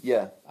plays.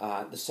 Yeah.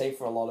 The same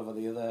for a lot of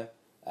the other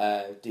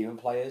demon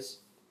players.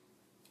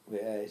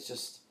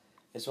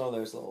 It's one of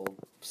those little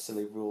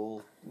silly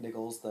rule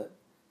niggles that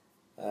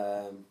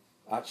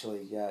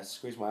actually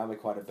screws my army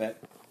quite a bit.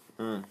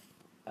 So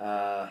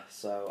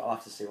I'll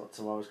have to see what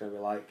tomorrow's going to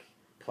be like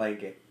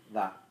playing it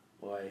that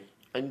way.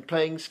 And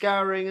playing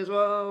Scouring as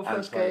well, And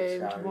first playing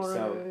game Scouring. tomorrow.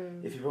 So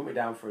if you put me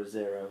down for a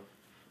 0,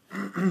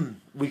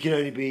 We can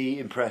only be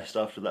impressed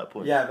after that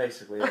point. yeah,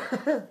 basically.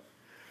 Yeah.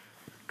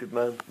 Good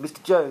man.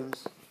 Mr.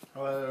 Jones,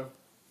 Hello.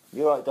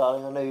 you're right,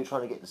 darling. I know you're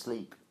trying to get to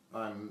sleep.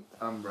 I'm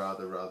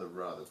rather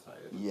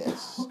tired.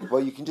 Yes.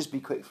 Well, you can just be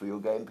quick for your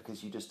game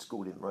because you just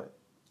schooled him, right?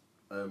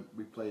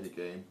 We played a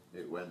game.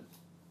 It went,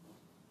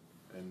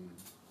 and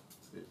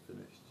it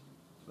finished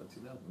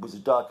 20-0. It was a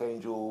Dark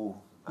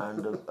Angel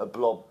and a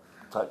blob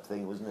type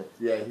thing, wasn't it?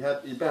 Yeah, he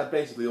had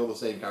basically all the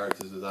same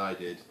characters as I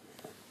did.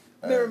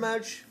 Mirror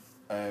match.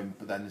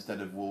 But then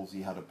instead of wolves,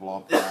 he had a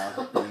blob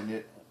guard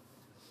unit,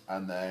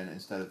 and then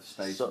instead of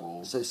space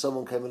wolves, So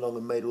someone came along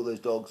and made all those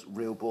dogs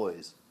real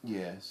boys.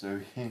 yeah. So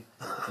Pinocchio.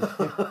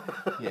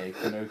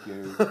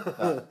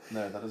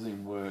 That doesn't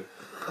even work.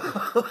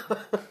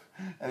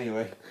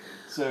 Anyway,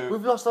 so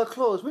We've lost our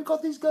claws. We've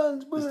got these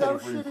guns. We're instead out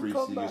of room shit in priests,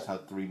 he combat. just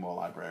had 3 more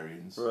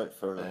librarians. Right,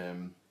 fair enough.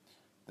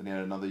 Then he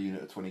had another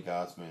unit of 20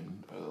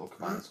 guardsmen, a little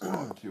command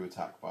squad, 2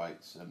 attack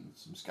bites, and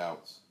some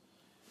scouts.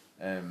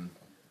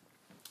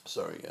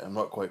 Sorry, I'm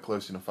not quite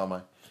close enough, am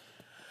I?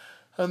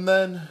 And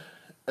then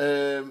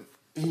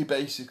he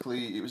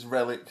basically, it was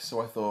relic, so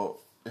I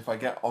thought if I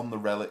get on the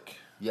relic,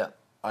 Yeah.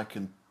 I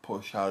can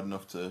push hard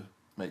enough to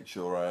make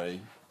sure I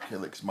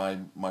kill it, 'cause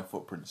my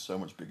footprint's so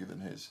much bigger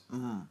than his.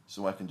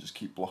 So I can just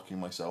keep blocking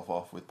myself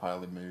off with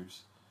piling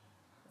moves.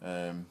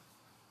 And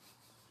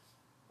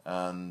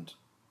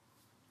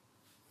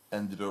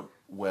ended up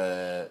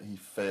where he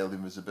failed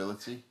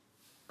invisibility.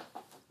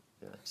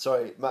 Yeah.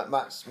 Sorry, Matt,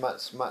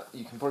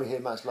 you can probably hear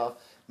Matt's laugh.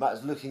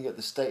 Matt's looking at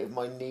the state of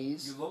my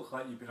knees. You look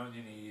like you've been on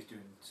your knees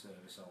doing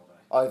service all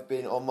day. I've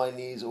been on my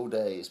knees all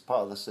day. It's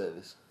part of the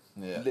service.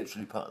 Yeah.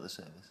 Literally part of the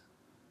service.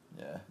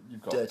 Yeah.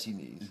 You've got Dirty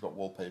knees. You've got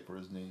wallpaper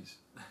as knees.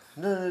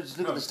 No, just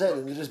look at the state of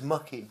them. They're just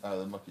mucky.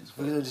 Oh, the muckies.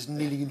 They're just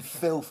kneeling in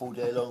filth all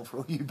day long for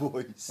all you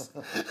boys.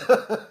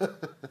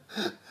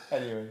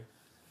 Anyway.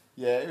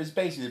 Yeah, it was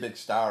basically a big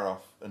star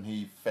off, and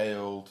he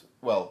failed.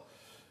 Well,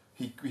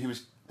 he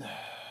was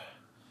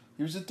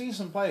a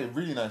decent player,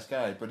 really nice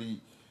guy, but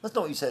he. That's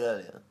not what you said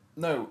earlier.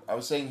 No, I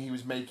was saying he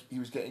was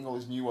getting all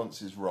his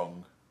nuances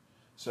wrong,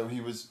 so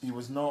he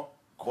was not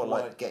Quite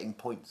like getting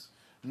points.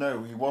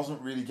 No, he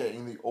wasn't really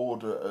getting the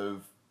order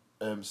of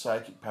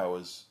psychic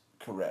powers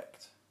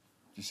correct.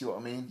 Do you see what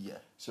I mean? Yeah.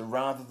 So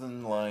rather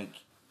than like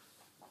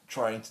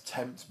trying to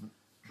tempt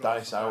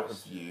dice out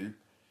of you,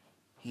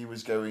 he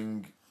was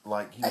going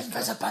like he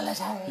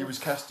was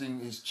casting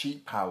his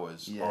cheat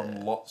powers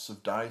on lots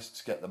of dice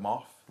to get them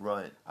off.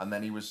 Right. And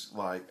then he was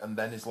like, and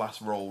then his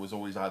last roll was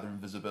always either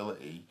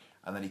invisibility,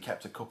 and then he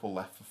kept a couple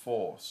left for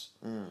force.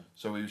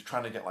 So he was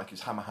trying to get like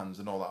his hammer hands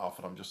and all that off,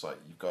 and I'm just like,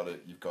 you've got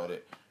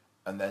it.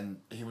 And then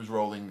he was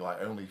rolling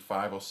like only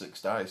 5 or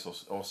 6 dice,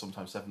 or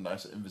sometimes 7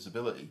 dice at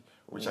invisibility,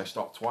 which I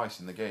stopped twice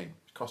in the game.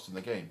 It cost him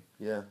the game.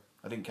 Yeah.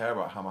 I didn't care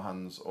about hammer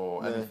hands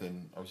or No.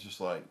 anything. I was just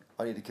like,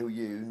 I need to kill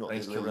you, not I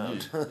the need to other way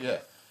kill around. you. Yeah.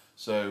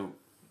 So,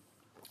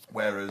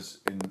 whereas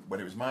when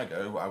it was my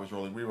go, I was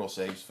rolling reroll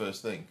saves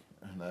first thing,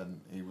 and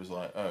then he was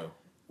like, "Oh,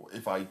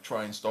 if I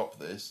try and stop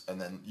this, and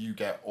then you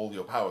get all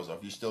your powers off,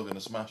 you're still going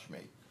to smash me,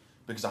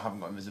 because I haven't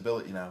got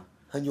invisibility now."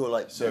 And you're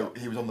like, So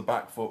he was on the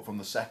back foot from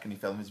the second he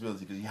fell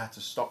invisibility because he had to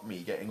stop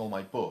me getting all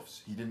my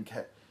buffs. He didn't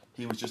care.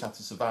 He was just had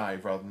to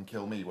survive rather than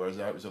kill me. Whereas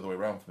it was the other way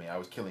around for me. I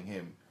was killing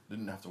him.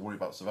 Didn't have to worry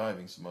about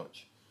surviving so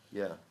much.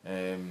 yeah.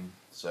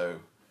 So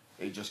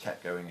it just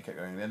kept going and kept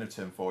going. At the end of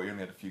turn 4, he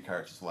only had a few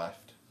characters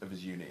left of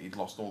his unit. He'd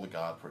lost all the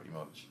guard pretty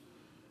much.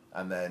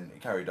 And then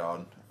it carried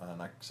on,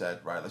 and I said,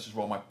 right, let's just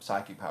roll my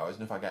psychic powers,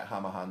 and if I get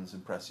hammer hands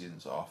and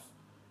prescience off,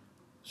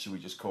 should we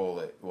just call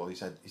it? Well, he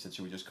said, should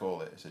we just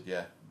call it? I said,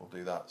 yeah, we'll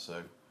do that.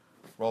 So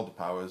rolled the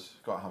powers,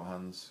 got hammer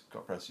hands,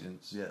 got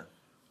prescience. Yeah.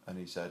 And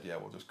he said, yeah,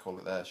 we'll just call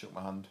it there. Shook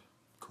my hand.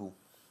 Cool.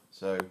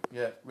 So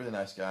yeah, really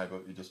nice guy,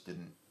 but he just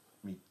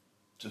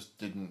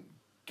didn't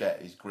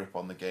get his grip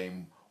on the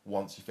game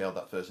once he failed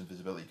that first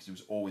invisibility because he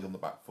was always on the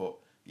back foot.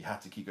 He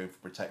had to keep going for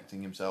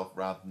protecting himself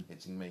rather than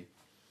hitting me.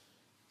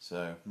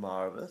 So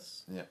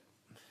Marvellous. yeah,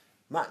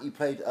 Matt, you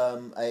played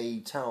a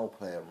Tau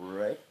player,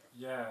 right?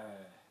 Yeah,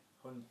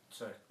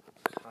 Hunter,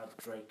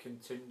 Cadre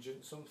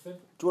contingent something.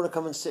 Do you want to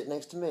come and sit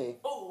next to me?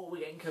 Oh, we're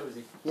getting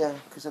cosy. Yeah,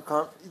 because I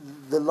can't.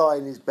 The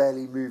line is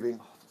barely moving.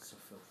 So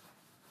filthy.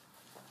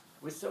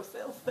 We're so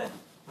filthy.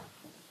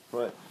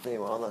 Right, there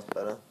you are, that's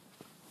better.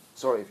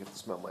 Sorry if you have to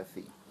smell my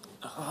feet.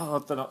 Oh,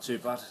 they're not too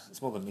bad.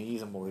 It's more the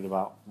knees I'm worried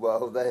about.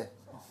 Well, they're.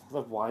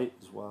 They're white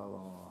as well.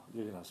 Oh,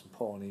 you're going to have some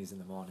poor knees in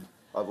the morning.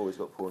 I've always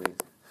got poor knees.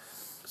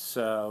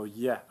 So,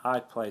 yeah, I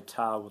played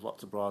Tau with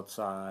lots of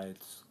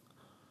broadsides,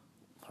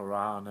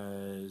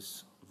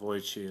 piranhas,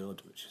 void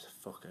shield, which is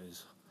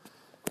fuckers,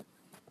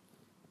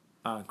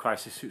 and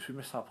crisis suits with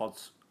missile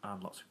pods,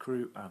 and lots of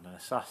crew, and an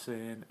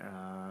assassin,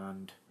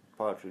 and...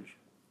 Partridge.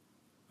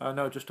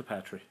 no, just a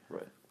pear tree.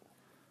 Right.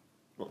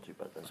 Not too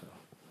bad then.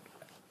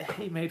 So,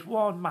 he made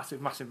one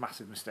massive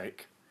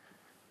mistake.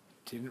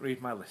 Didn't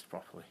read my list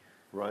properly.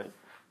 Right.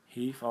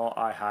 He thought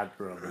I had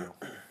Romeo,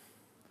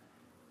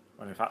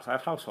 when in fact I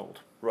have Household.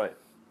 Right.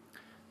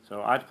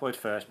 So I deployed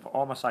first, put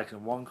all my cycles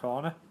in one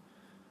corner,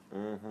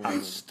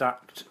 and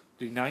stacked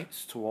the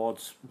knights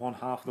towards one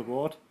half of the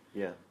board.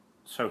 Yeah.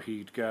 So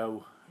he'd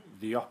go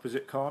the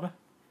opposite corner,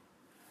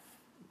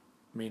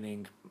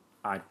 meaning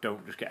I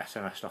don't just get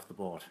SMS'd off the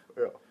board.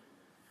 Yeah.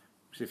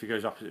 So if he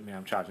goes opposite me,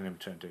 I'm charging him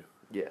turn 2,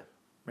 Yeah.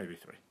 maybe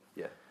 3.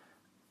 Yeah.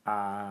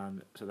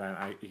 And so then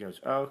he goes,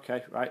 oh,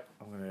 okay, right,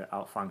 I'm going to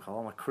outflank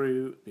all my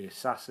crew, the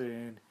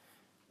assassin,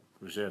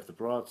 reserve the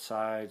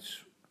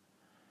broadsides,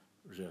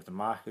 reserve the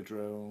marker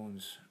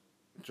drones,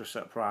 just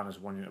set piranhas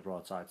 1 unit of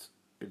broadsides.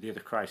 The other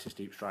crisis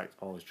deep strike,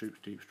 all his troops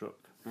deep struck.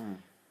 And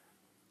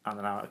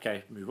then I went,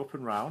 okay, move up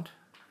and round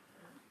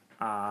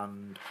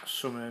and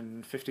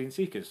summon 15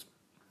 seekers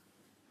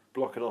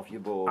Blocking off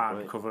your board, and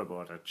right? cover a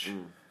board edge.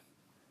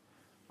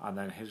 And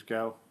then his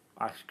go,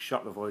 I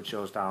shot the void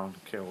shells down,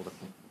 killed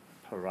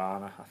a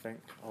piranha, I think,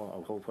 or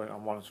a whole point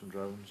on one of some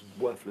drones.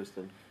 And, Worthless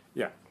then.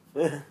 yeah.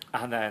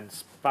 And then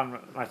span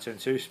my turn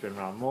 2, spin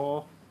round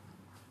more,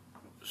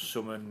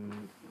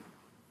 summon.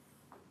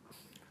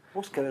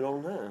 What's going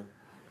on there?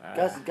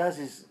 Gaz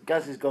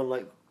has gone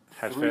like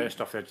Head three- first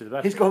off the edge of the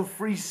bed. He's gone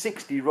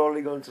 360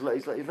 rolling onto like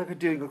he's like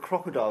doing a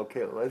crocodile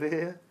kill over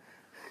here.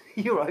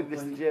 You're right,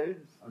 Mr.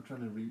 Jones. I'm trying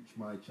to reach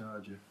my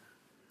charger.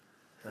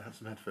 I have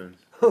some headphones.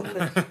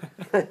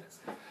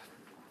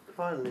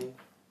 Finally,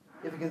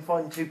 if you can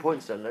find 2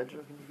 points then, no, do you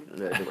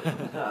reckon you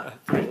can? No,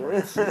 3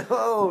 points.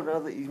 Oh, now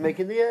that he's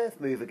making the earth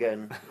move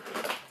again.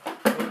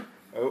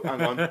 Oh,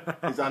 hang on.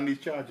 Is Andy's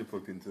charger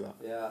plugged into that?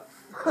 Yeah.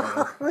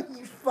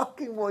 You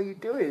fucking, what are you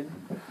doing?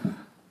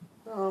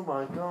 Oh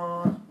my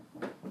god.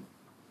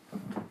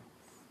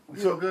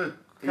 It's all good.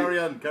 Carry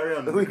on.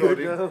 Are we good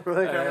Recording. now?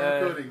 Right.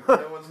 Carry on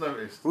recording. No one's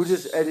noticed. We'll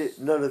just edit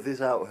none of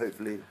this out,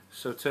 hopefully.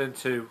 So turn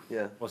 2,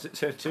 Yeah. was it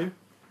turn 2?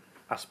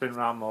 I spin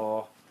round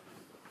more,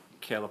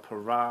 kill a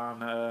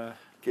piranha,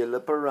 Kill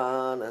a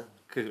piranha.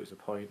 because it was a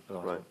point.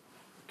 Right.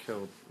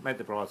 Killed, made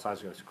the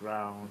broadsides go to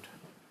ground,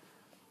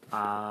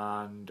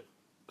 and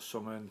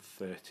summon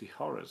 30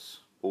 horrors.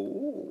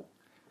 Ooh.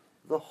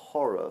 The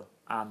horror.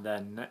 And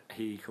then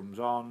he comes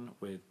on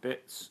with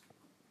bits,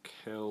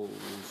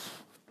 kills.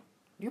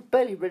 You're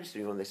barely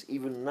registering on this,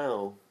 even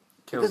now.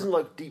 It Kills, doesn't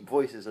like deep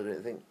voices, I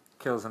don't think.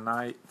 kills a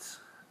knight.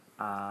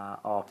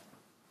 Or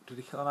did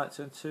he kill a knight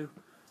turn 2?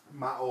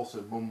 Matt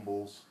also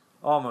mumbles.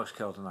 Almost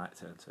killed a knight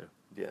turn 2.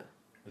 Yeah.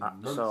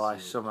 So I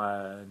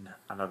summon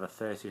another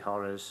 30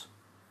 horrors,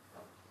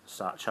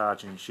 start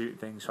charging and shooting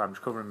things, so I'm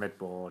just covering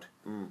mid-board.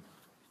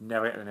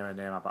 Never get anywhere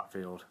near my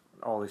backfield.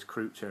 All these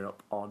crew turn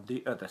up on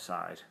the other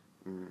side,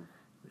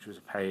 which was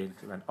a pain.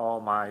 And then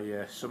all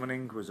my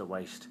summoning was a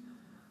waste.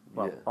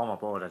 Well, Yeah. all my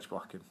board edge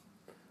blocking.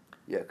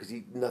 Yeah, because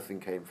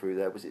nothing came through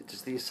there. Was it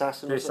just the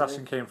assassin The or something?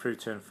 assassin came through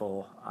turn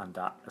 4, and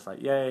it's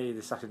like, yay, the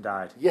assassin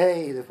died.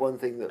 Yay, the one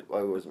thing that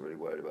I wasn't really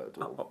worried about at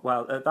all.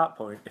 Well, at that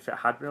point, if it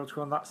had been able to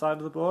go on that side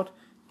of the board,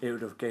 it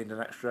would have gained an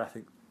extra, I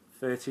think,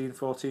 13,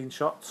 14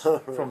 shots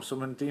from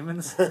summoned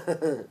demons.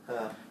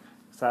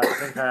 So I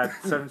think I had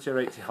 70 or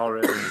 80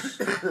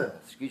 horrors,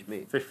 Excuse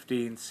me.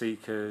 15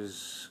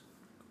 seekers.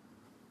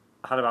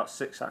 I had about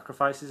 6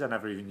 sacrifices I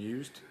never even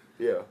used.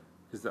 Yeah.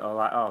 Because they're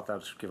like, oh, they'll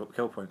just give up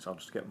kill points, I'll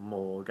just get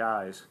more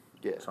guys.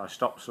 Yeah. So I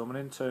stopped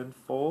summoning turn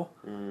 4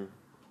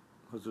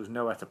 because there was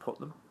nowhere to put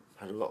them.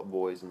 Had a lot of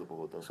boys on the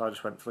board though. So I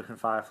just went flickering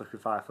fire,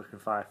 flickering fire,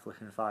 flickering fire,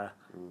 flickering fire,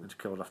 and just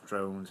killed off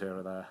drones here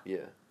or there.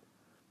 Yeah.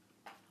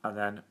 And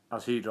then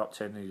as he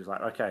dropped in, he was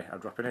like, okay, I'm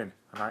dropping in.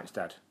 A knight's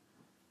dead.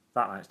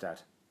 That knight's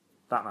dead.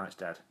 That knight's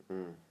dead.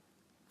 And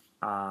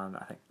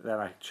I think then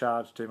I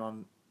charged him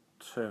on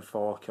turn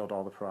 4, killed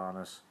all the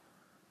piranhas.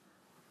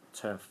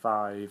 Turn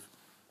 5,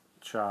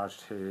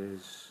 charged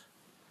his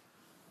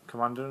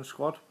commander and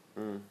squad.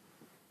 And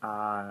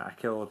I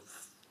killed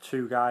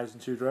 2 guys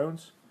and 2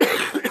 drones.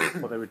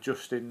 But they were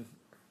just in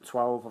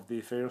 12 of the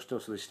ethereal still,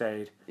 so they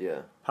stayed. Yeah.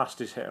 Passed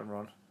his hit and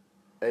run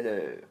I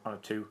know. on a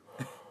 2.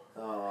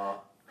 Ah.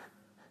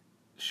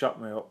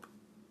 Shot me up,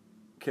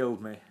 killed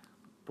me,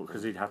 but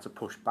because he'd had to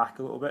push back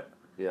a little bit,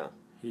 Yeah.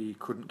 he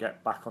couldn't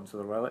get back onto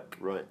the relic.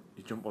 Right.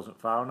 His jump wasn't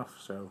far enough,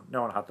 so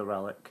no one had the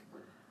relic.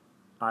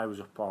 I was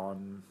up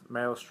on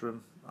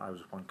Maelstrom, I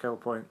was up on kill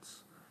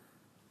points,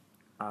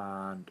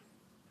 and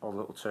all the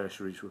little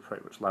tertiaries were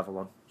pretty much level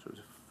on, so it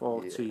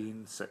was a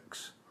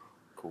 14-6.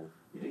 Cool.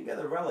 You didn't get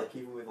the relic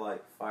even with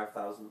like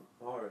 5,000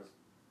 horrors.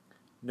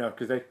 No,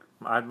 because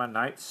I had my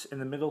knights in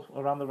the middle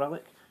around the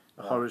relic,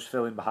 the horrors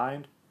filling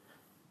behind.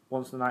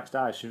 Once the knights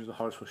die, as soon as the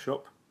horrors push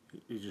up,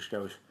 he just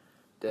goes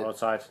Dead.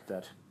 broadside,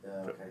 dead,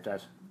 okay.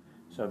 dead.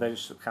 So they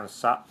just kind of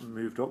sat and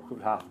moved up,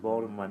 covered half the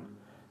board, and went,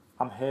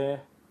 I'm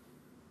here.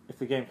 If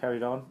the game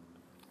carried on,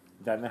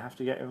 then they have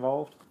to get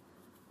involved.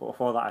 But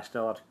before that,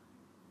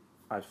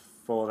 I had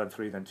 4, then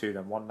 3, then 2,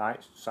 then 1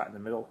 knight sat in the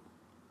middle.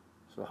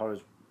 So the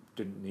horrors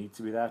didn't need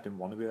to be there, didn't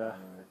want to be there.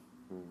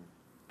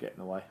 Get in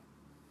the way.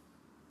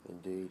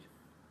 Indeed.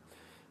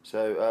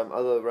 So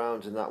other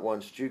rounds in that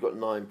one, Stu got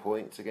 9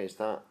 points against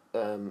that,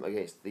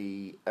 against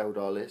the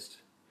Eldar list,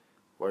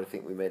 where I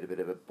think we made a bit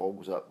of a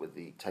balls up with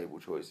the table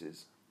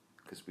choices,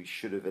 because we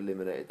should have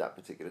eliminated that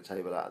particular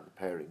table out of the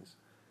pairings,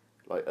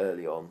 like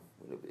early on.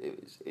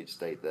 It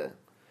stayed there.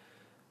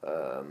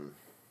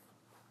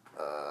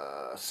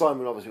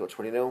 Simon obviously got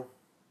 20-0.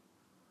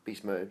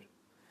 Beast mode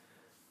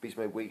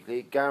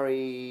weekly.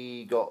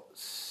 Gary got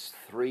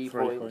 3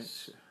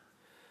 points.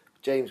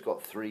 James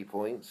got 3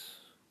 points.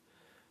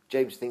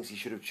 James thinks he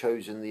should have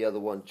chosen the other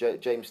one.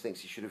 James thinks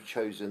he should have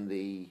chosen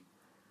the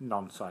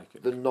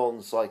Non-psychic. the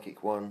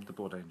non-psychic one, The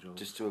Blood Angels.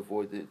 just to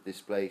avoid the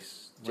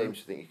displace.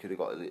 James thinks he could have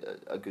got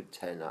a good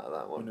 10 out of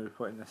that When are one. we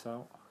putting this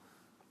out?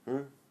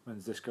 Hmm?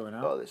 When's this going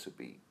out? Oh, this would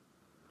be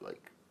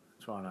like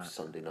Tomorrow night.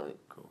 Sunday night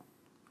Cool.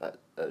 at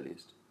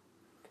earliest.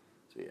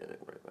 So yeah,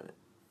 don't worry about it.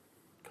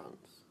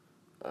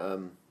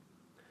 Cunts.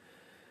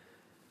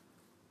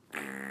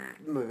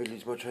 Maybe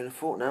lose my train of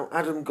thought now.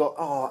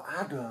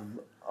 Adam.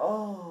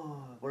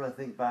 Oh, when I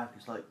think back,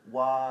 it's like,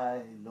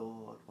 why,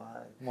 Lord,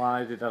 why?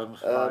 Why did Adam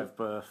survive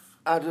birth?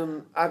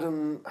 Adam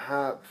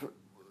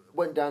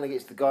went down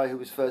against the guy who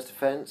was first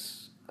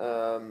offence,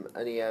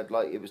 and he had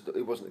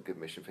it wasn't a good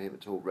mission for him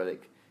at all.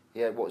 Relic.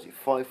 He had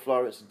 5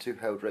 Florets and 2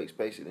 Helldrakes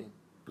basically,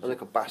 and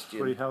like a Bastion.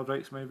 3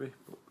 Helldrakes maybe?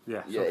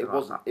 Yeah, Yeah,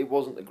 it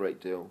wasn't a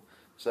great deal.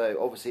 So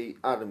obviously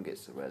Adam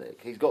gets the relic.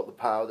 He's got the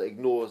power that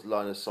ignores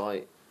line of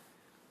sight.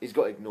 He's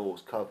got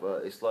ignores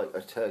cover. It's like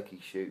a turkey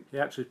shoot. He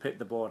actually picked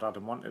the board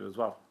Adam wanted as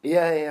well.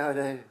 Yeah, I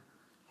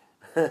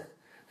know.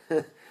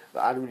 But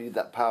Adam needed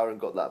that power and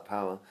got that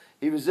power.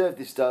 He reserved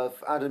his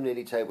stuff. Adam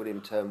nearly tabled him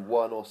turn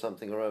 1 or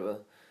something or other.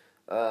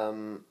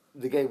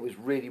 The game was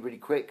really, really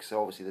quick, so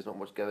obviously there's not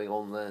much going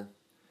on there.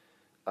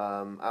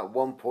 At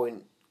one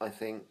point, I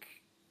think...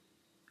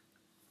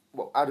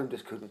 Well, Adam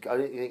just couldn't... I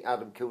don't think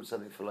Adam killed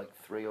something for like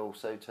 3 or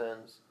so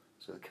turns.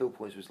 So the kill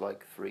points was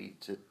like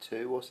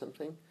 3-2 or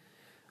something.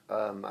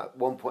 At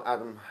one point,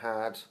 Adam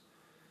had...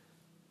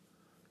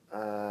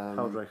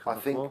 Helldrake on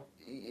the floor?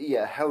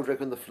 Yeah,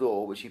 Helldrake on the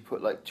floor, which he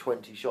put like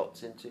 20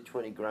 shots into,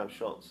 20 grab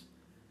shots.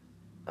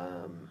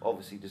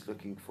 Obviously just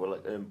looking for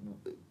like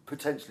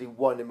potentially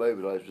one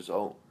immobilised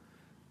result,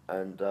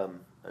 and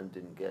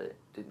didn't get it.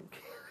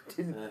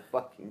 Didn't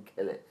fucking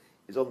kill it.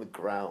 It's on the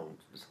ground,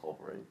 just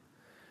hovering.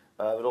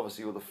 And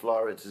obviously all the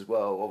Florets as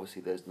well.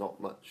 Obviously there's not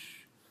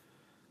much.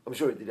 I'm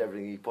sure he did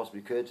everything he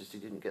possibly could, just he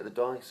didn't get the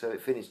die. So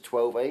it finished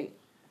 12-8,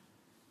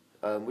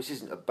 which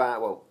isn't a bad.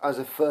 Well, as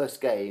a first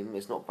game,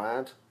 it's not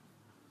bad.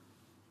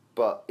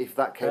 But if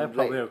that came They're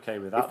probably late, okay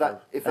with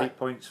that. if 8 that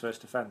points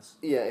first defence.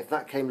 yeah, if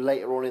that came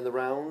later on in the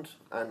round,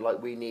 and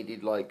like we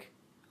needed like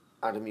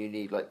Adam, you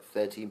need like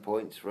 13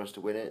 points for us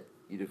to win it.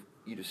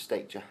 You'd have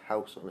staked your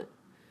house on it.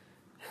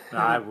 No,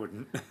 I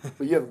wouldn't.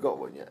 But you haven't got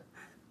one yet.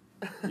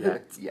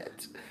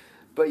 Yet.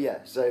 But yeah,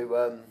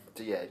 so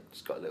yeah,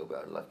 just got a little bit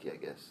unlucky, I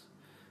guess.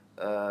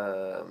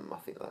 I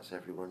think that's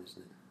everyone,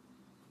 isn't it?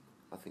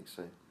 I think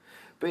so.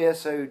 But yeah,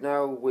 so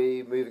now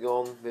we're moving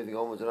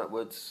onwards and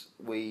upwards.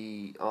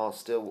 We are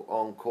still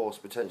on course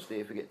potentially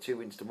if we get 2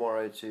 wins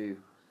tomorrow to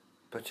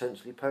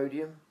potentially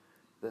podium.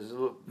 There's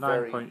a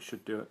 9 points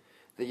should do it.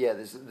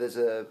 There's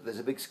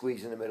a big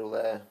squeeze in the middle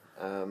there,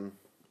 and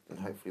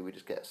hopefully we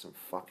just get some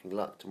fucking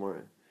luck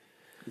tomorrow.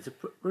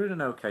 We're in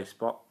an okay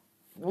spot.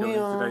 We going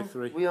are. into day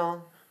 3. We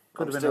are.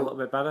 Could have been a little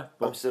bit better.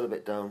 But I'm still a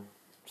bit down.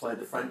 Played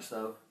the French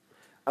though.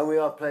 And we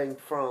are playing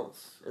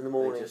France in the They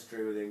morning. just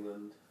drew with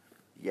England.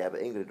 Yeah,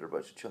 but England are a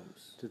bunch of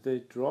chumps. did they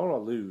draw or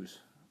lose?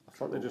 I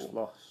thought they just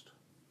Draw. lost.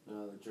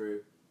 No, they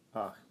drew.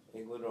 Ah,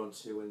 England are on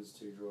 2 wins,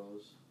 2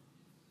 draws.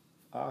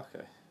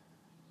 okay.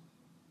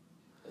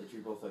 They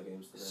drew both their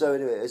games today. So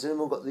anyway, has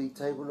anyone got the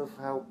table of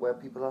where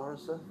people are and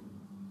stuff?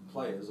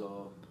 Players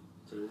or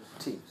teams?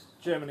 Teams.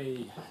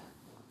 Germany.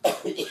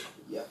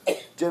 Yeah.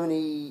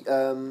 Germany,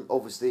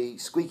 obviously,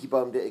 squeaky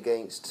bummed it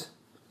against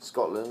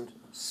Scotland.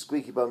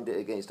 Squeaky bummed it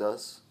against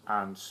us.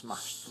 And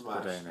smashed the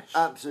Danish.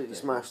 Absolutely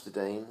smashed the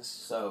Danes.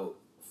 So,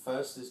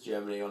 first is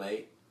Germany on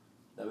 8.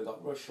 Then we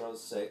got Russia on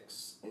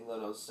 6,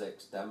 England on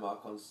 6, Denmark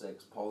on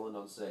 6, Poland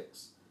on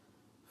 6,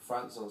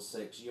 France on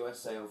 6,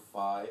 USA on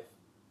 5,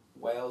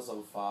 Wales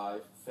on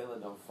 5,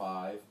 Finland on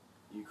 5,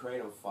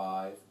 Ukraine on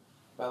 5,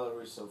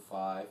 Belarus on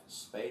 5,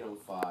 Spain on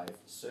 5,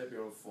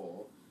 Serbia on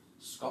 4,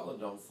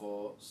 Scotland on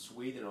 4,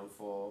 Sweden on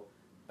 4,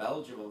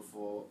 Belgium on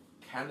 4,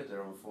 Canada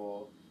on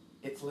 4,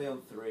 Italy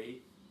on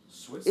 3,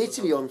 Switzerland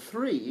Italy on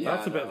 3? Yeah,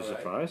 That's a bit of a I know, right?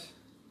 surprise.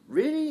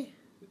 Really?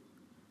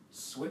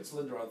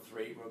 Switzerland are on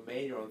 3,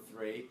 Romania on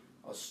 3,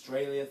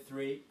 Australia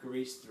 3,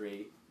 Greece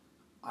 3,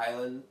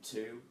 Ireland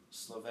 2,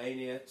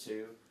 Slovenia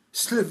 2,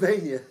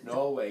 Slovenia.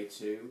 Norway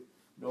 2,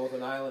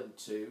 Northern Ireland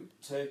 2,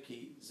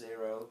 Turkey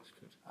 0,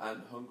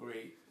 and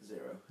Hungary 0.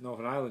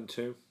 Northern Ireland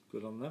 2.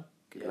 Good on them.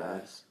 Good Yeah.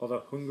 lads.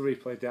 Although Hungary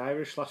played the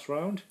Irish last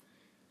round,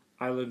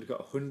 Ireland got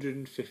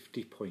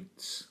 150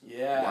 points.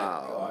 Yeah,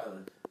 Wow. go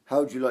Ireland.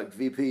 How do you like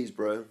VPs,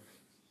 bro?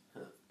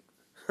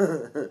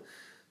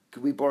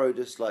 Could we borrow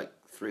just like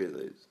 3 of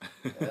those?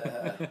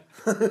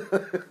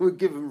 We'll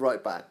give them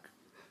right back.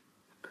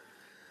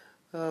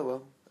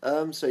 Oh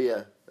well. So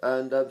yeah,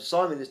 and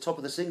Simon is top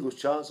of the singles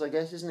charts, I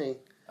guess, isn't he?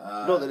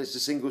 Not that it's a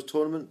singles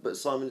tournament, but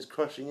Simon is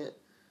crushing it.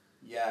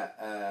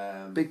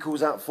 Yeah, Big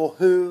calls out for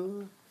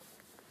who?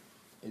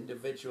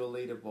 individual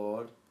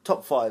leaderboard.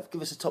 Top 5.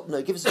 Give us a top.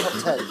 No, give us a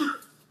top 10.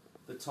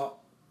 The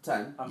top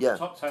 10. Yeah.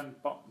 Top 10,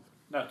 top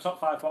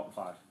 5, bottom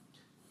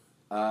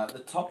 5. The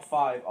top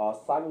 5 are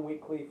Simon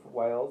Weekly for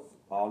Wales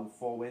on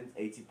 4 wins,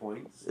 80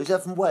 points. Is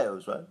that from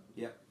Wales, right?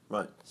 Yeah.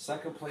 Right.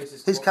 Second place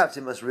is His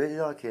captain must really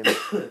like him.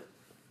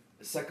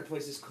 Second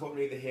place is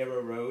Courtney the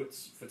Hero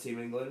Rhodes for Team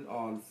England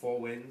on 4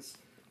 wins,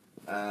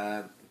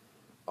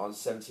 on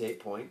 78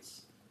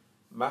 points.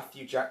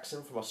 Matthew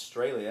Jackson from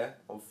Australia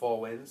on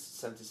 4 wins,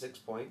 76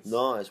 points.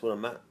 Nice. Well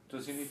done, Matt.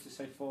 Does he need to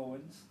say 4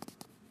 wins?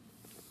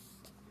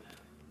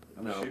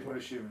 No. We're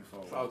assuming 4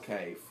 wins.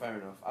 Okay, fair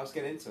enough. I was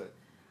getting into it.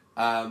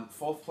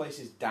 Fourth place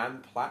is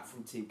Dan Platt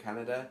from Team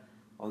Canada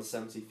on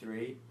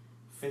 73.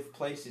 Fifth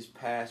place is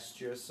Per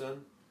Sturson,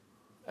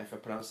 if I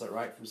pronounce that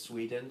right, from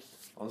Sweden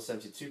on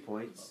 72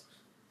 points.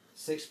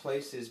 Sixth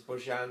place is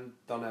Bojan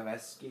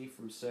Donaveski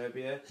from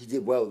Serbia He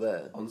did well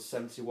there. on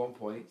 71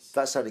 points.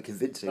 That sounded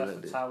convincing, That's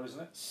didn't the it? Tau,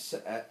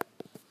 isn't it?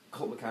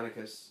 Cult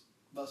Mechanicus.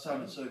 That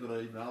sounded so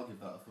good, even I'll give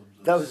that a thumbs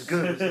up. That was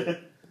good. Wasn't it?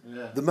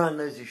 Yeah. The man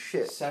knows his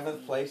shit.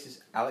 Seventh place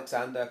is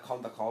Alexander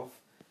Kondakov.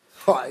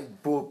 Right,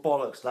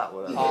 bollocks that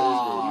one.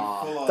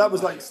 Ah. That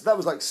was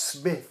like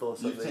Smith or You've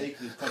something.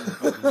 taken his tongue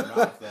from his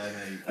mouth there,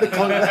 mate.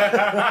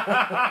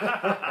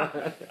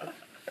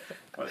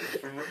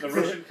 From the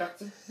Russian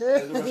captain?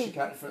 The Russian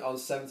captain on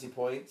 70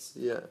 points.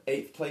 Yeah.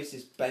 Eighth place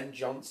is Ben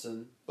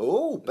Johnson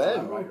Oh,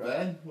 Ben. right.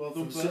 Ben, well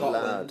done, from Ben.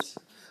 Scotland.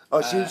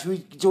 Oh, do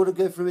you want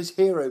to go through his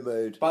hero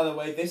mode? By the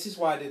way, this is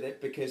why I did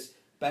it, because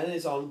Ben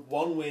is on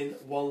 1 win,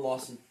 1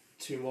 loss, and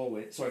 2 more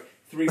wins. Sorry,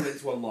 3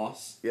 wins, 1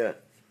 loss. Yeah.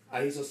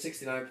 And he's on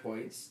 69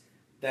 points.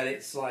 Then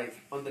it's like,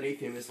 underneath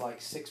him is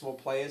like 6 more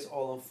players,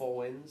 all on 4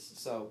 wins.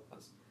 So,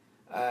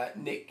 that's,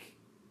 Nick,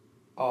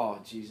 oh,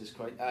 Jesus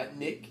Christ.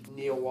 Nick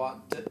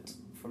Niawat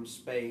from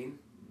Spain.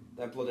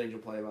 Their Blood Angel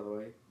player, by the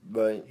way.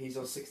 Right. He's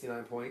on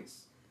 69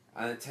 points.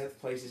 And 10th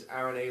place is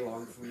Aaron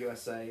Along from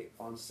USA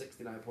on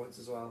 69 points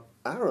as well.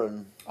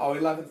 Aaron. Oh,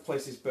 11th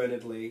place is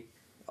Bernard Lee.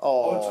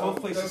 Oh. 12th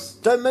place is...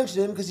 Don't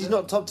mention him because he's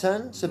not top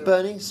 10. So,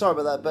 Bernie, sorry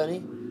about that,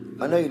 Bernie.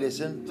 I know you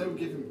listen, Don't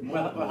give him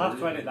more. We'll have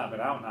to edit that bit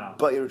out now.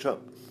 but you're a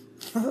chump.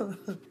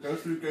 Go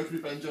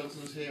through Ben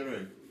Johnson's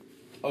hero.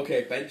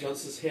 Okay, Ben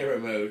Johnson's hero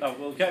mode. Oh,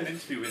 we'll get an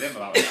interview with him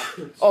about it.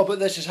 Oh, but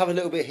let's just have a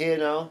little bit here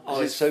now. Oh,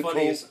 This it's is so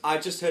funny. cool. I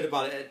just heard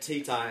about it at tea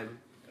time.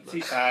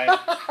 Tea time.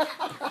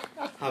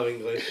 How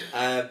English?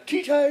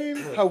 Tea time.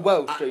 How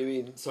Welsh do you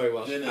mean? Sorry,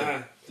 Welsh.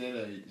 Dinner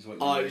is what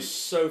you Oh, it mean. was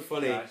so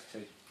funny. Nice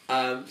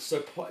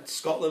tea.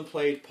 Scotland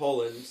played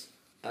Poland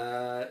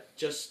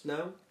just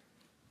now.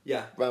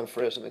 Yeah, Round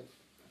 3 or something.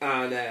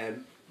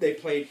 and they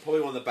played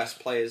probably one of the best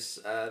players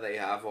they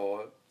have,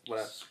 or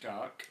whatever.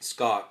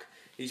 Skark.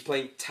 He's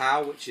playing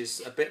Tau, which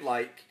is a bit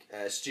like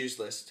Stu's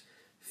list.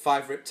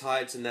 5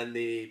 Riptides and then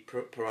the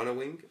Piranha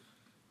Wing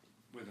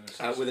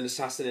with an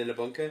assassin in a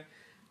bunker.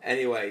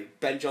 Anyway,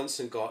 Ben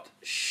Johnson got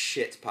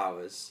shit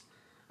powers.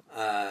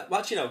 Well,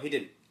 actually, no, he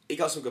didn't. he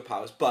got some good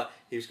powers, but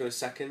he was going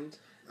second.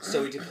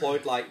 So he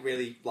deployed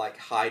really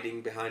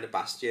hiding behind a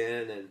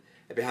bastion and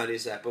behind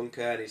his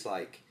bunker, and he's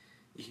like,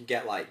 you can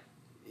get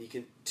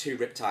two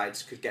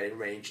Riptides could get in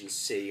range and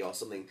see or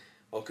something,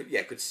 or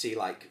could see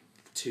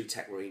 2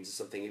 Tech Marines or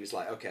something. He was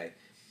like, okay.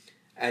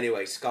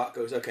 Anyway, Scott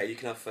goes, okay, you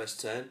can have first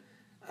turn,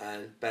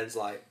 and Ben's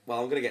like,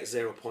 well, I'm gonna get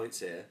 0 points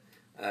here.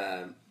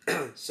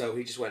 So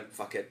he just went,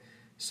 fuck it.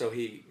 So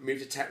he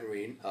moved a Tech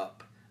Marine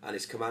up and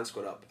his command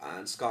squad up,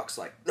 and Scott's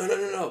like,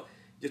 no.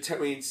 Your Tech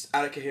Marine's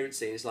out of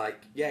coherency, and he's like,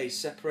 yeah, he's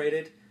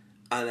separated,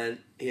 and then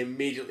he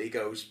immediately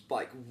goes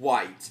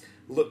white,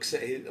 looks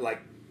at his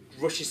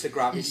rushes to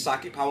grab his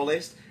psychic power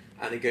list,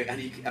 and he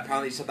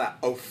apparently just had that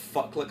oh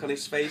fuck look on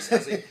his face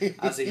as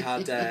he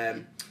had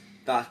that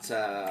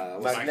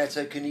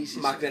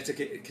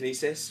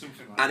magnetokinesis,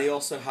 and he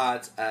also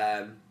had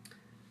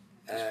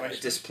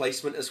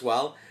displacement as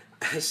well.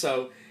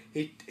 So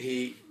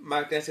he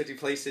magneto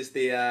displaces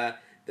the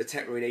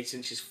Tech Marine 8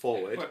 inches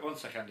forward. Wait 1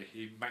 second, Andy.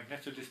 He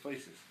magneto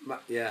displaces.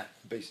 Yeah,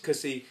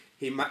 because he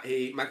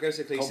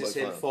magnetically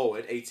him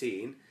forward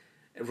 18,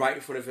 right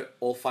in front of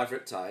all 5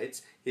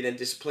 Riptides. He then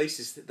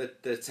displaces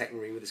the Tech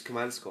Marine with his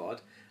command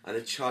squad, and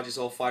then charges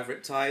all 5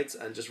 Riptides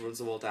and just runs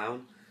them all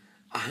down.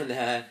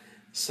 And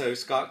so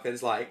Skark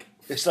then's like,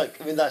 it's like,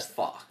 I mean, that's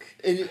fuck.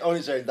 On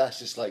its own, that's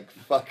just fucking.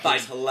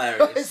 That's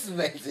hilarious. It's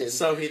amazing.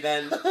 So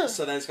then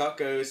Skark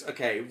goes,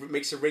 okay,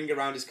 makes a ring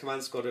around his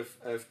command squad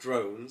of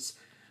drones,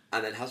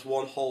 and then has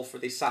one hole for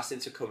the assassin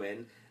to come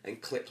in and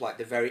clip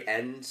the very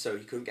end, so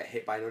he couldn't get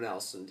hit by anyone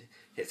else, and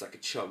hits like a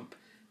chump.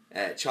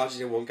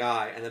 Charges in one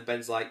guy, and then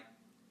Ben's like,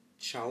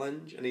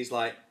 challenge, and he's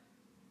like,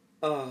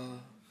 oh.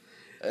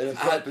 And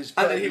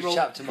then he rolls.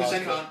 chapter Because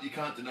master. you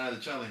can't deny the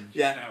challenge.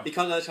 Yeah, No. he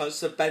can't deny the challenge.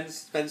 So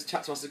Ben's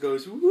chapter master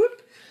goes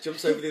whoop,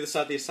 jumps over the other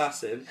side of the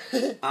assassin,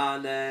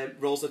 and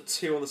rolls a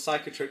 2 on the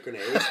psychotrick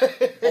grenade.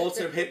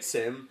 Auto hits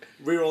him,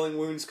 rerolling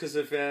wounds because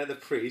of the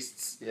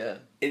priests. Yeah.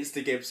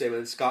 Insta gives him,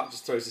 and Skark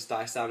just throws his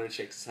dice down and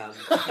shakes his hand.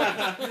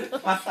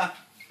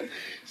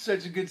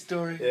 Such a good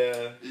story.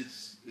 Yeah.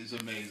 It's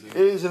amazing. It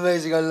is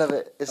amazing. I love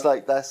it. It's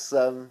that's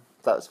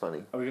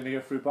funny. Are we going to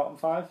go through bottom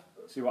 5?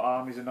 See what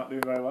armies are not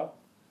doing very well?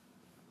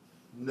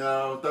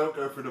 No, don't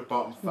go for the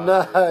bottom 5.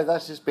 No,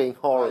 that's just being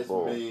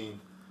horrible. That is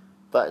mean.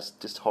 That's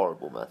just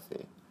horrible,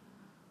 Matthew.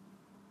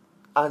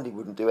 Andy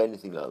wouldn't do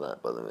anything like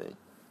that, by the way.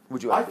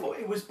 Would you? I Andy? thought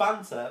it was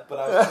banter, but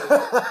I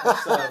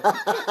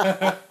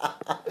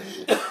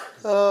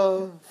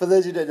was For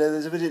those who don't know,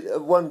 there's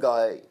one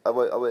guy. I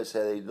won't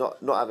say not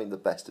having the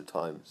best of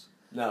times.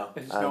 no.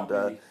 It's not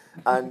me.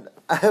 And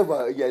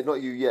well, yeah, not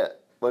you yet.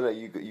 Well, no,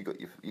 you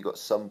got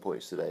some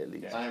points today at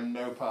least. I am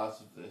no part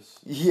of this.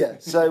 Yeah.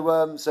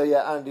 So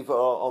yeah, Andy put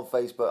on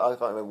Facebook. I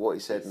can't remember what he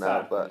said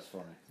now, Sad, it's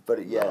funny.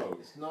 but yeah, No,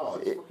 it's not.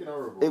 It's fucking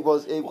horrible. it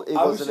was a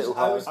little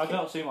hard. I've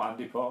not seen what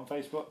Andy put on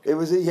Facebook. It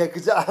was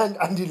because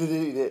Andy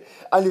deleted it.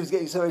 Andy was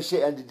getting so much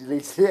shit. Andy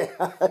deleted it.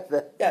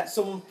 Yeah,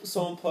 someone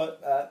put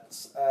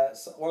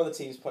one of the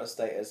teams put a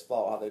status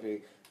about how they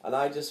do, and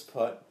I just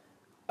put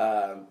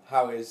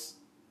how is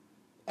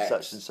X,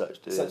 Such and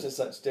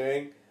such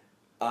doing.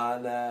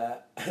 and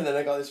then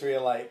I got this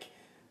real like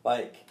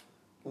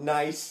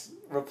nice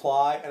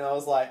reply, and I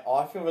was like, oh,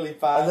 I feel really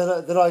bad.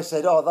 And then I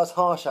said, oh, that's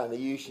harsh, Andy.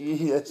 You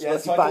yeah,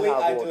 so I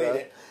deleted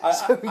it.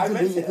 So we I meant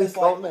deleted it the as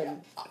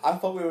comment. I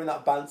thought we were in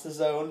that banter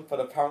zone,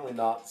 but apparently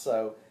not.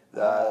 So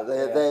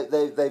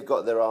They've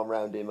got their arm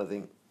round him, I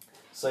think.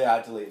 So yeah,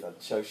 I deleted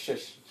it. So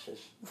shush.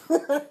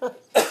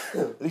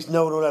 At least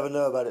no one will ever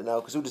know about it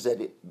now because we'll just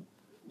edit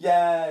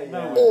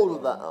Yeah. all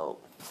of that out.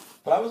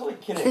 But I was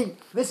kidding.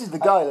 This is the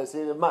guy that's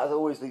in. Matt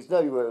always thinks, no,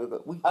 I of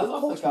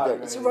love course the guy we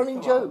don't. It's a really. running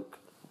Come on. joke.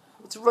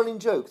 It's a running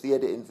joke, the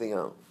editing thing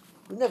out.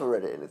 We never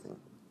edit anything.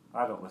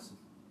 I don't listen.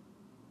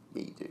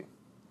 Yeah, you do.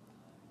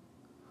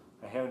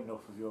 I hear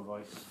enough of your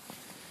voice.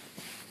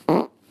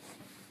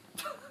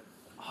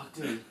 Oh,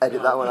 dude.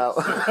 Edit that one out.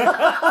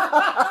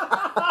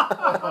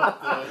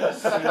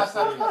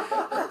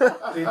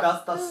 Dude,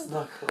 that's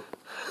not cool.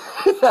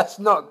 That's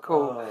not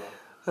cool.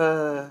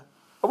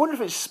 I wonder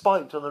if it's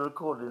spiked on the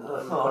recording.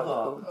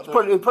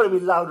 It'd probably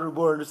be louder and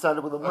more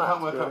understandable than I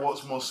can't Matt. work out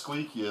what's more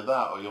squeakier,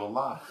 that or your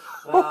laugh.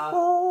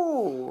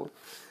 Oh,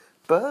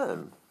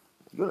 Burn.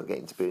 You're not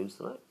getting spoons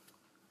tonight.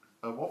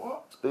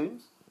 What?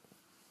 Spoons?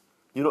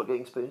 You're not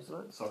getting spoons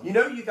tonight? Sorry.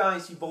 You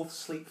guys, you both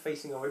sleep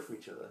facing away from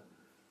each other.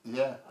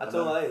 Yeah. I don't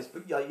know what that is,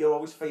 but you're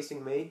always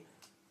facing me.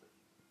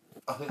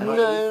 I think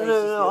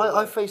No,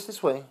 I face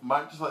this way.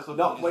 Mike just likes looking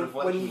Not at his when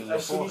reflection in your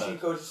as soon as you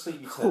forehead. go to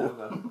sleep, you turn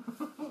over.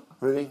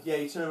 Really? Yeah,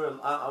 you turn over.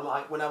 I'm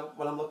like when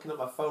I'm looking at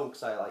my phone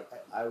because I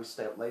always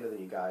stay up later than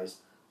you guys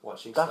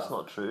watching That's stuff.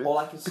 not true. All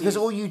I can see Because is,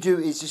 all you do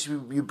is just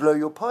you blow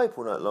your pipe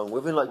all night long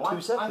within 2 I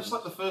seconds.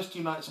 slept the first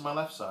 2 nights on my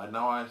left side,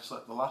 now I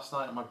slept the last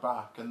night on my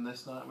back, and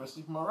this night I'm going to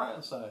sleep on my right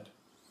hand side.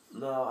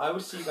 No, I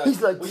always see you guys.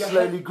 He's well, your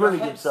slowly your grilling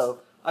heads- himself.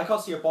 I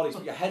can't see your bodies,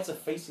 but your heads are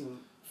facing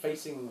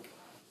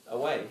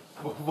away.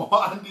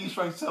 What Andy's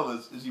trying to tell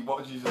us is he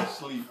watches us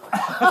sleep.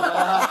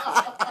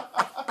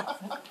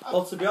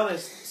 Well, to be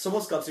honest,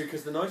 someone's got to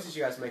because the noises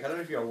you guys make. I don't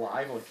know if you're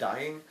alive or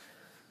dying.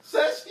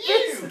 Says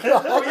you!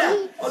 Oh,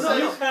 yeah. Oh, no,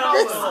 You can't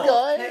This tell.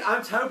 guy. Hey,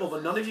 I'm terrible,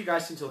 but none of you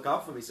guys seem to look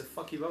out for me, so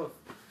fuck you both.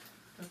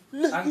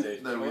 Andy,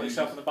 No, put we-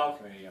 yourself on the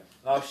balcony again.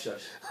 Oh,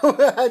 shush.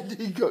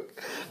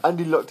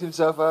 Andy locked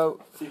himself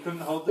out. So you couldn't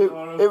hold the It,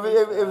 door it,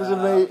 open? it was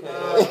amazing.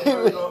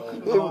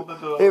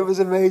 It was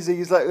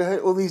amazing. It's like we heard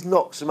all these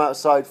knocks from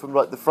outside, from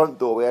like the front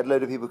door. We had a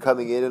load of people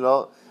coming in and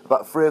out.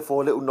 About 3 or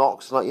 4 little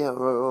knocks. Like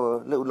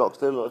little knocks,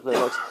 little knocks,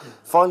 little knocks.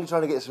 Finally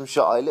trying to get some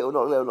shut eye. Little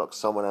knock,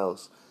 someone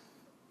else.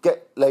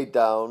 Get laid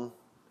down.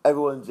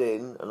 Everyone's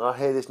in, and I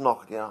hear this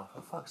knock again. Oh,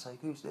 for fuck's sake,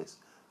 who's this?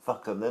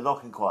 Fuck them. They're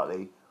knocking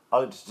quietly.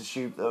 I just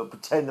assume they'll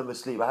pretend I'm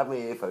asleep. I have my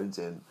earphones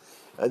in,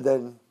 and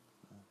then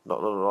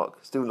knock,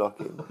 still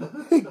knocking.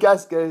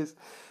 Gaz goes, "Is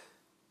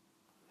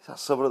that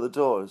someone at the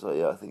door?" It's like,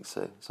 "Yeah, I think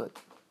so." It's like,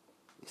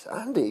 "It's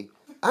Andy.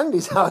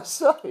 Andy's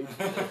outside.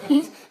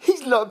 he's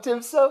locked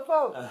himself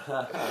out."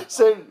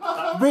 So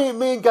me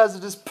and Gaz are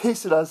just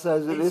pissing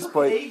ourselves at this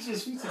point.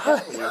 Ages for you to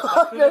get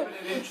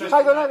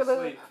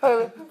there.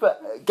 Hang on.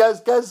 But Gaz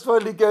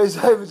finally goes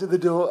over to the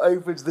door,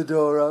 opens the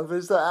door up, and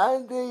it's like,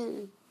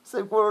 "Andy."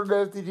 So what on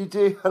earth did you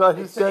do? And I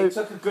just go. It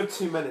took a good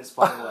 2 minutes,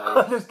 by the way,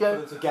 I just go.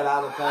 for them to get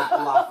out of bed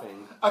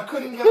laughing. I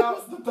couldn't get out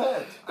of the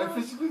bed. I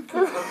physically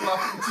couldn't. I was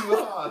laughing too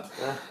hard.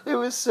 It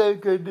was so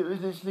good. It was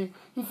literally,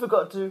 he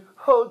forgot to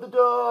hold the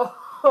door.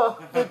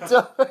 The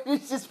door.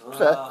 It's just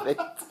perfect.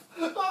 That's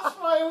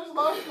why I was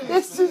laughing.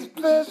 It's just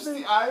Just the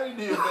perfect.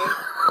 irony of it.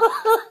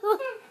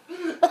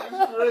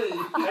 It's great.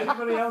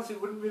 Anybody else, it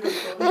wouldn't be the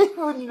same. It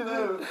wouldn't have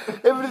been.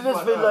 It would have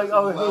just been like,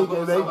 "Oh, here you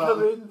go, mate,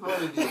 come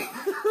in."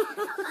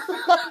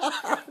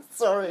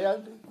 Sorry,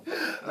 Andy.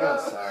 Oh,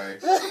 sorry.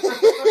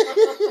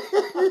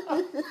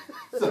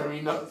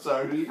 Sorry, not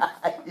sorry.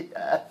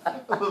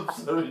 I'm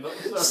sorry, not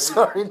sorry.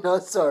 Sorry,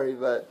 not sorry,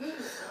 but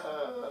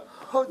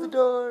hold the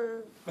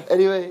door.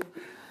 Anyway,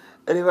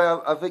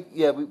 I think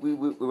we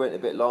went a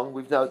bit long.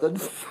 We've now done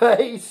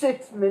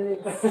 36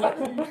 minutes.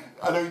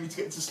 I know you need to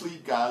get to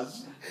sleep,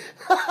 Gaz.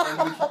 I'm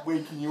going to keep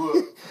waking you up.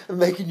 I'm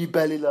making you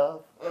belly laugh.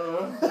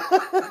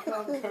 I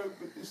can't cope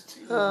with this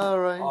too. All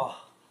right. Oh,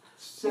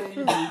 Save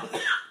me.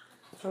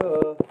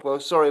 Well,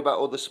 sorry about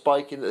all the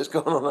spiking that's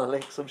gone on,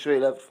 Alex. I'm sure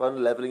you'll have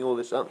fun levelling all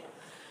this up.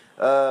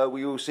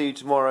 We will see you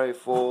tomorrow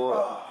for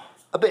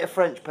a bit of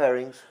French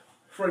pairings.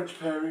 French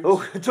pairings.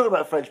 Oh, talking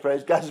about French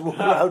pairings, Gaz is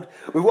walking around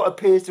with what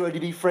appears to only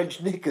be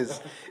French knickers,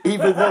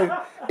 even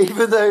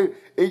though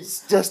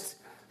it's just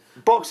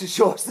boxer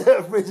shorts that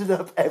have risen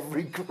up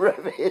every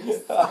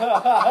crevice.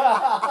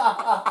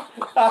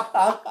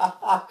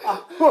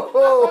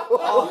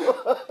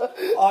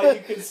 oh,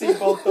 you can see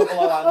both 00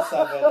 and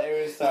 7.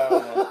 It was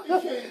terrible.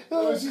 Okay,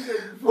 what was he saying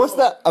before? What's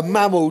that? A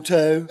mammal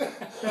toe?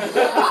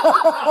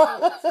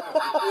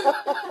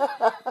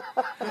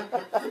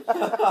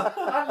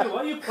 Andy, why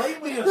are you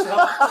playing with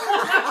yourself?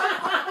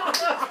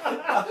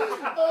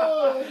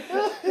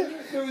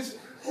 There was,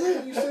 what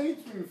did you say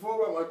to me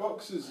before about my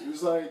boxers? It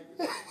was like,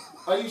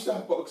 I used to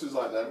have boxers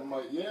like that. I'm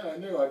like, yeah, I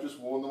know, I just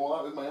worn them all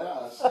out with my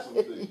ass or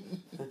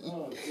something.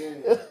 Oh,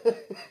 dear.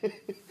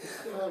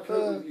 I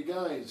can't with you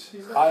guys.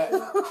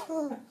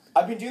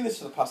 I've been doing this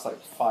for the past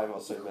like 5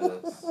 or so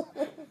minutes.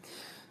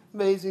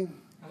 Amazing.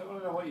 I don't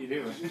want to know what you're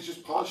doing. He's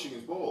just polishing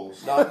his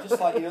balls. No, I'm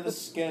just like, you know the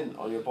skin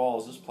on your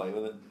balls, just play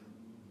with it.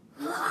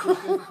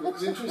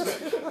 It's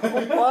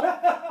interesting.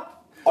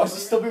 Oh, is it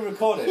still being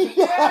recorded?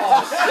 Oh,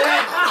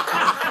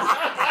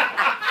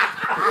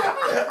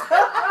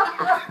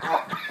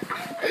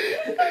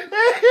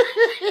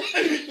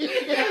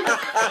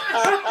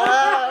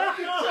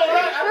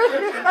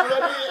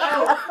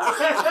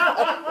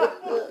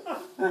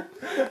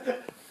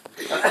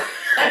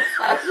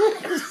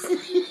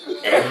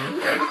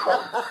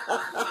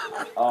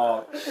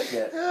 Oh,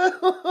 shit.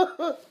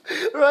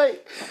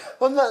 Right,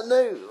 on that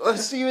note, I'll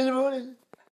see you in the morning.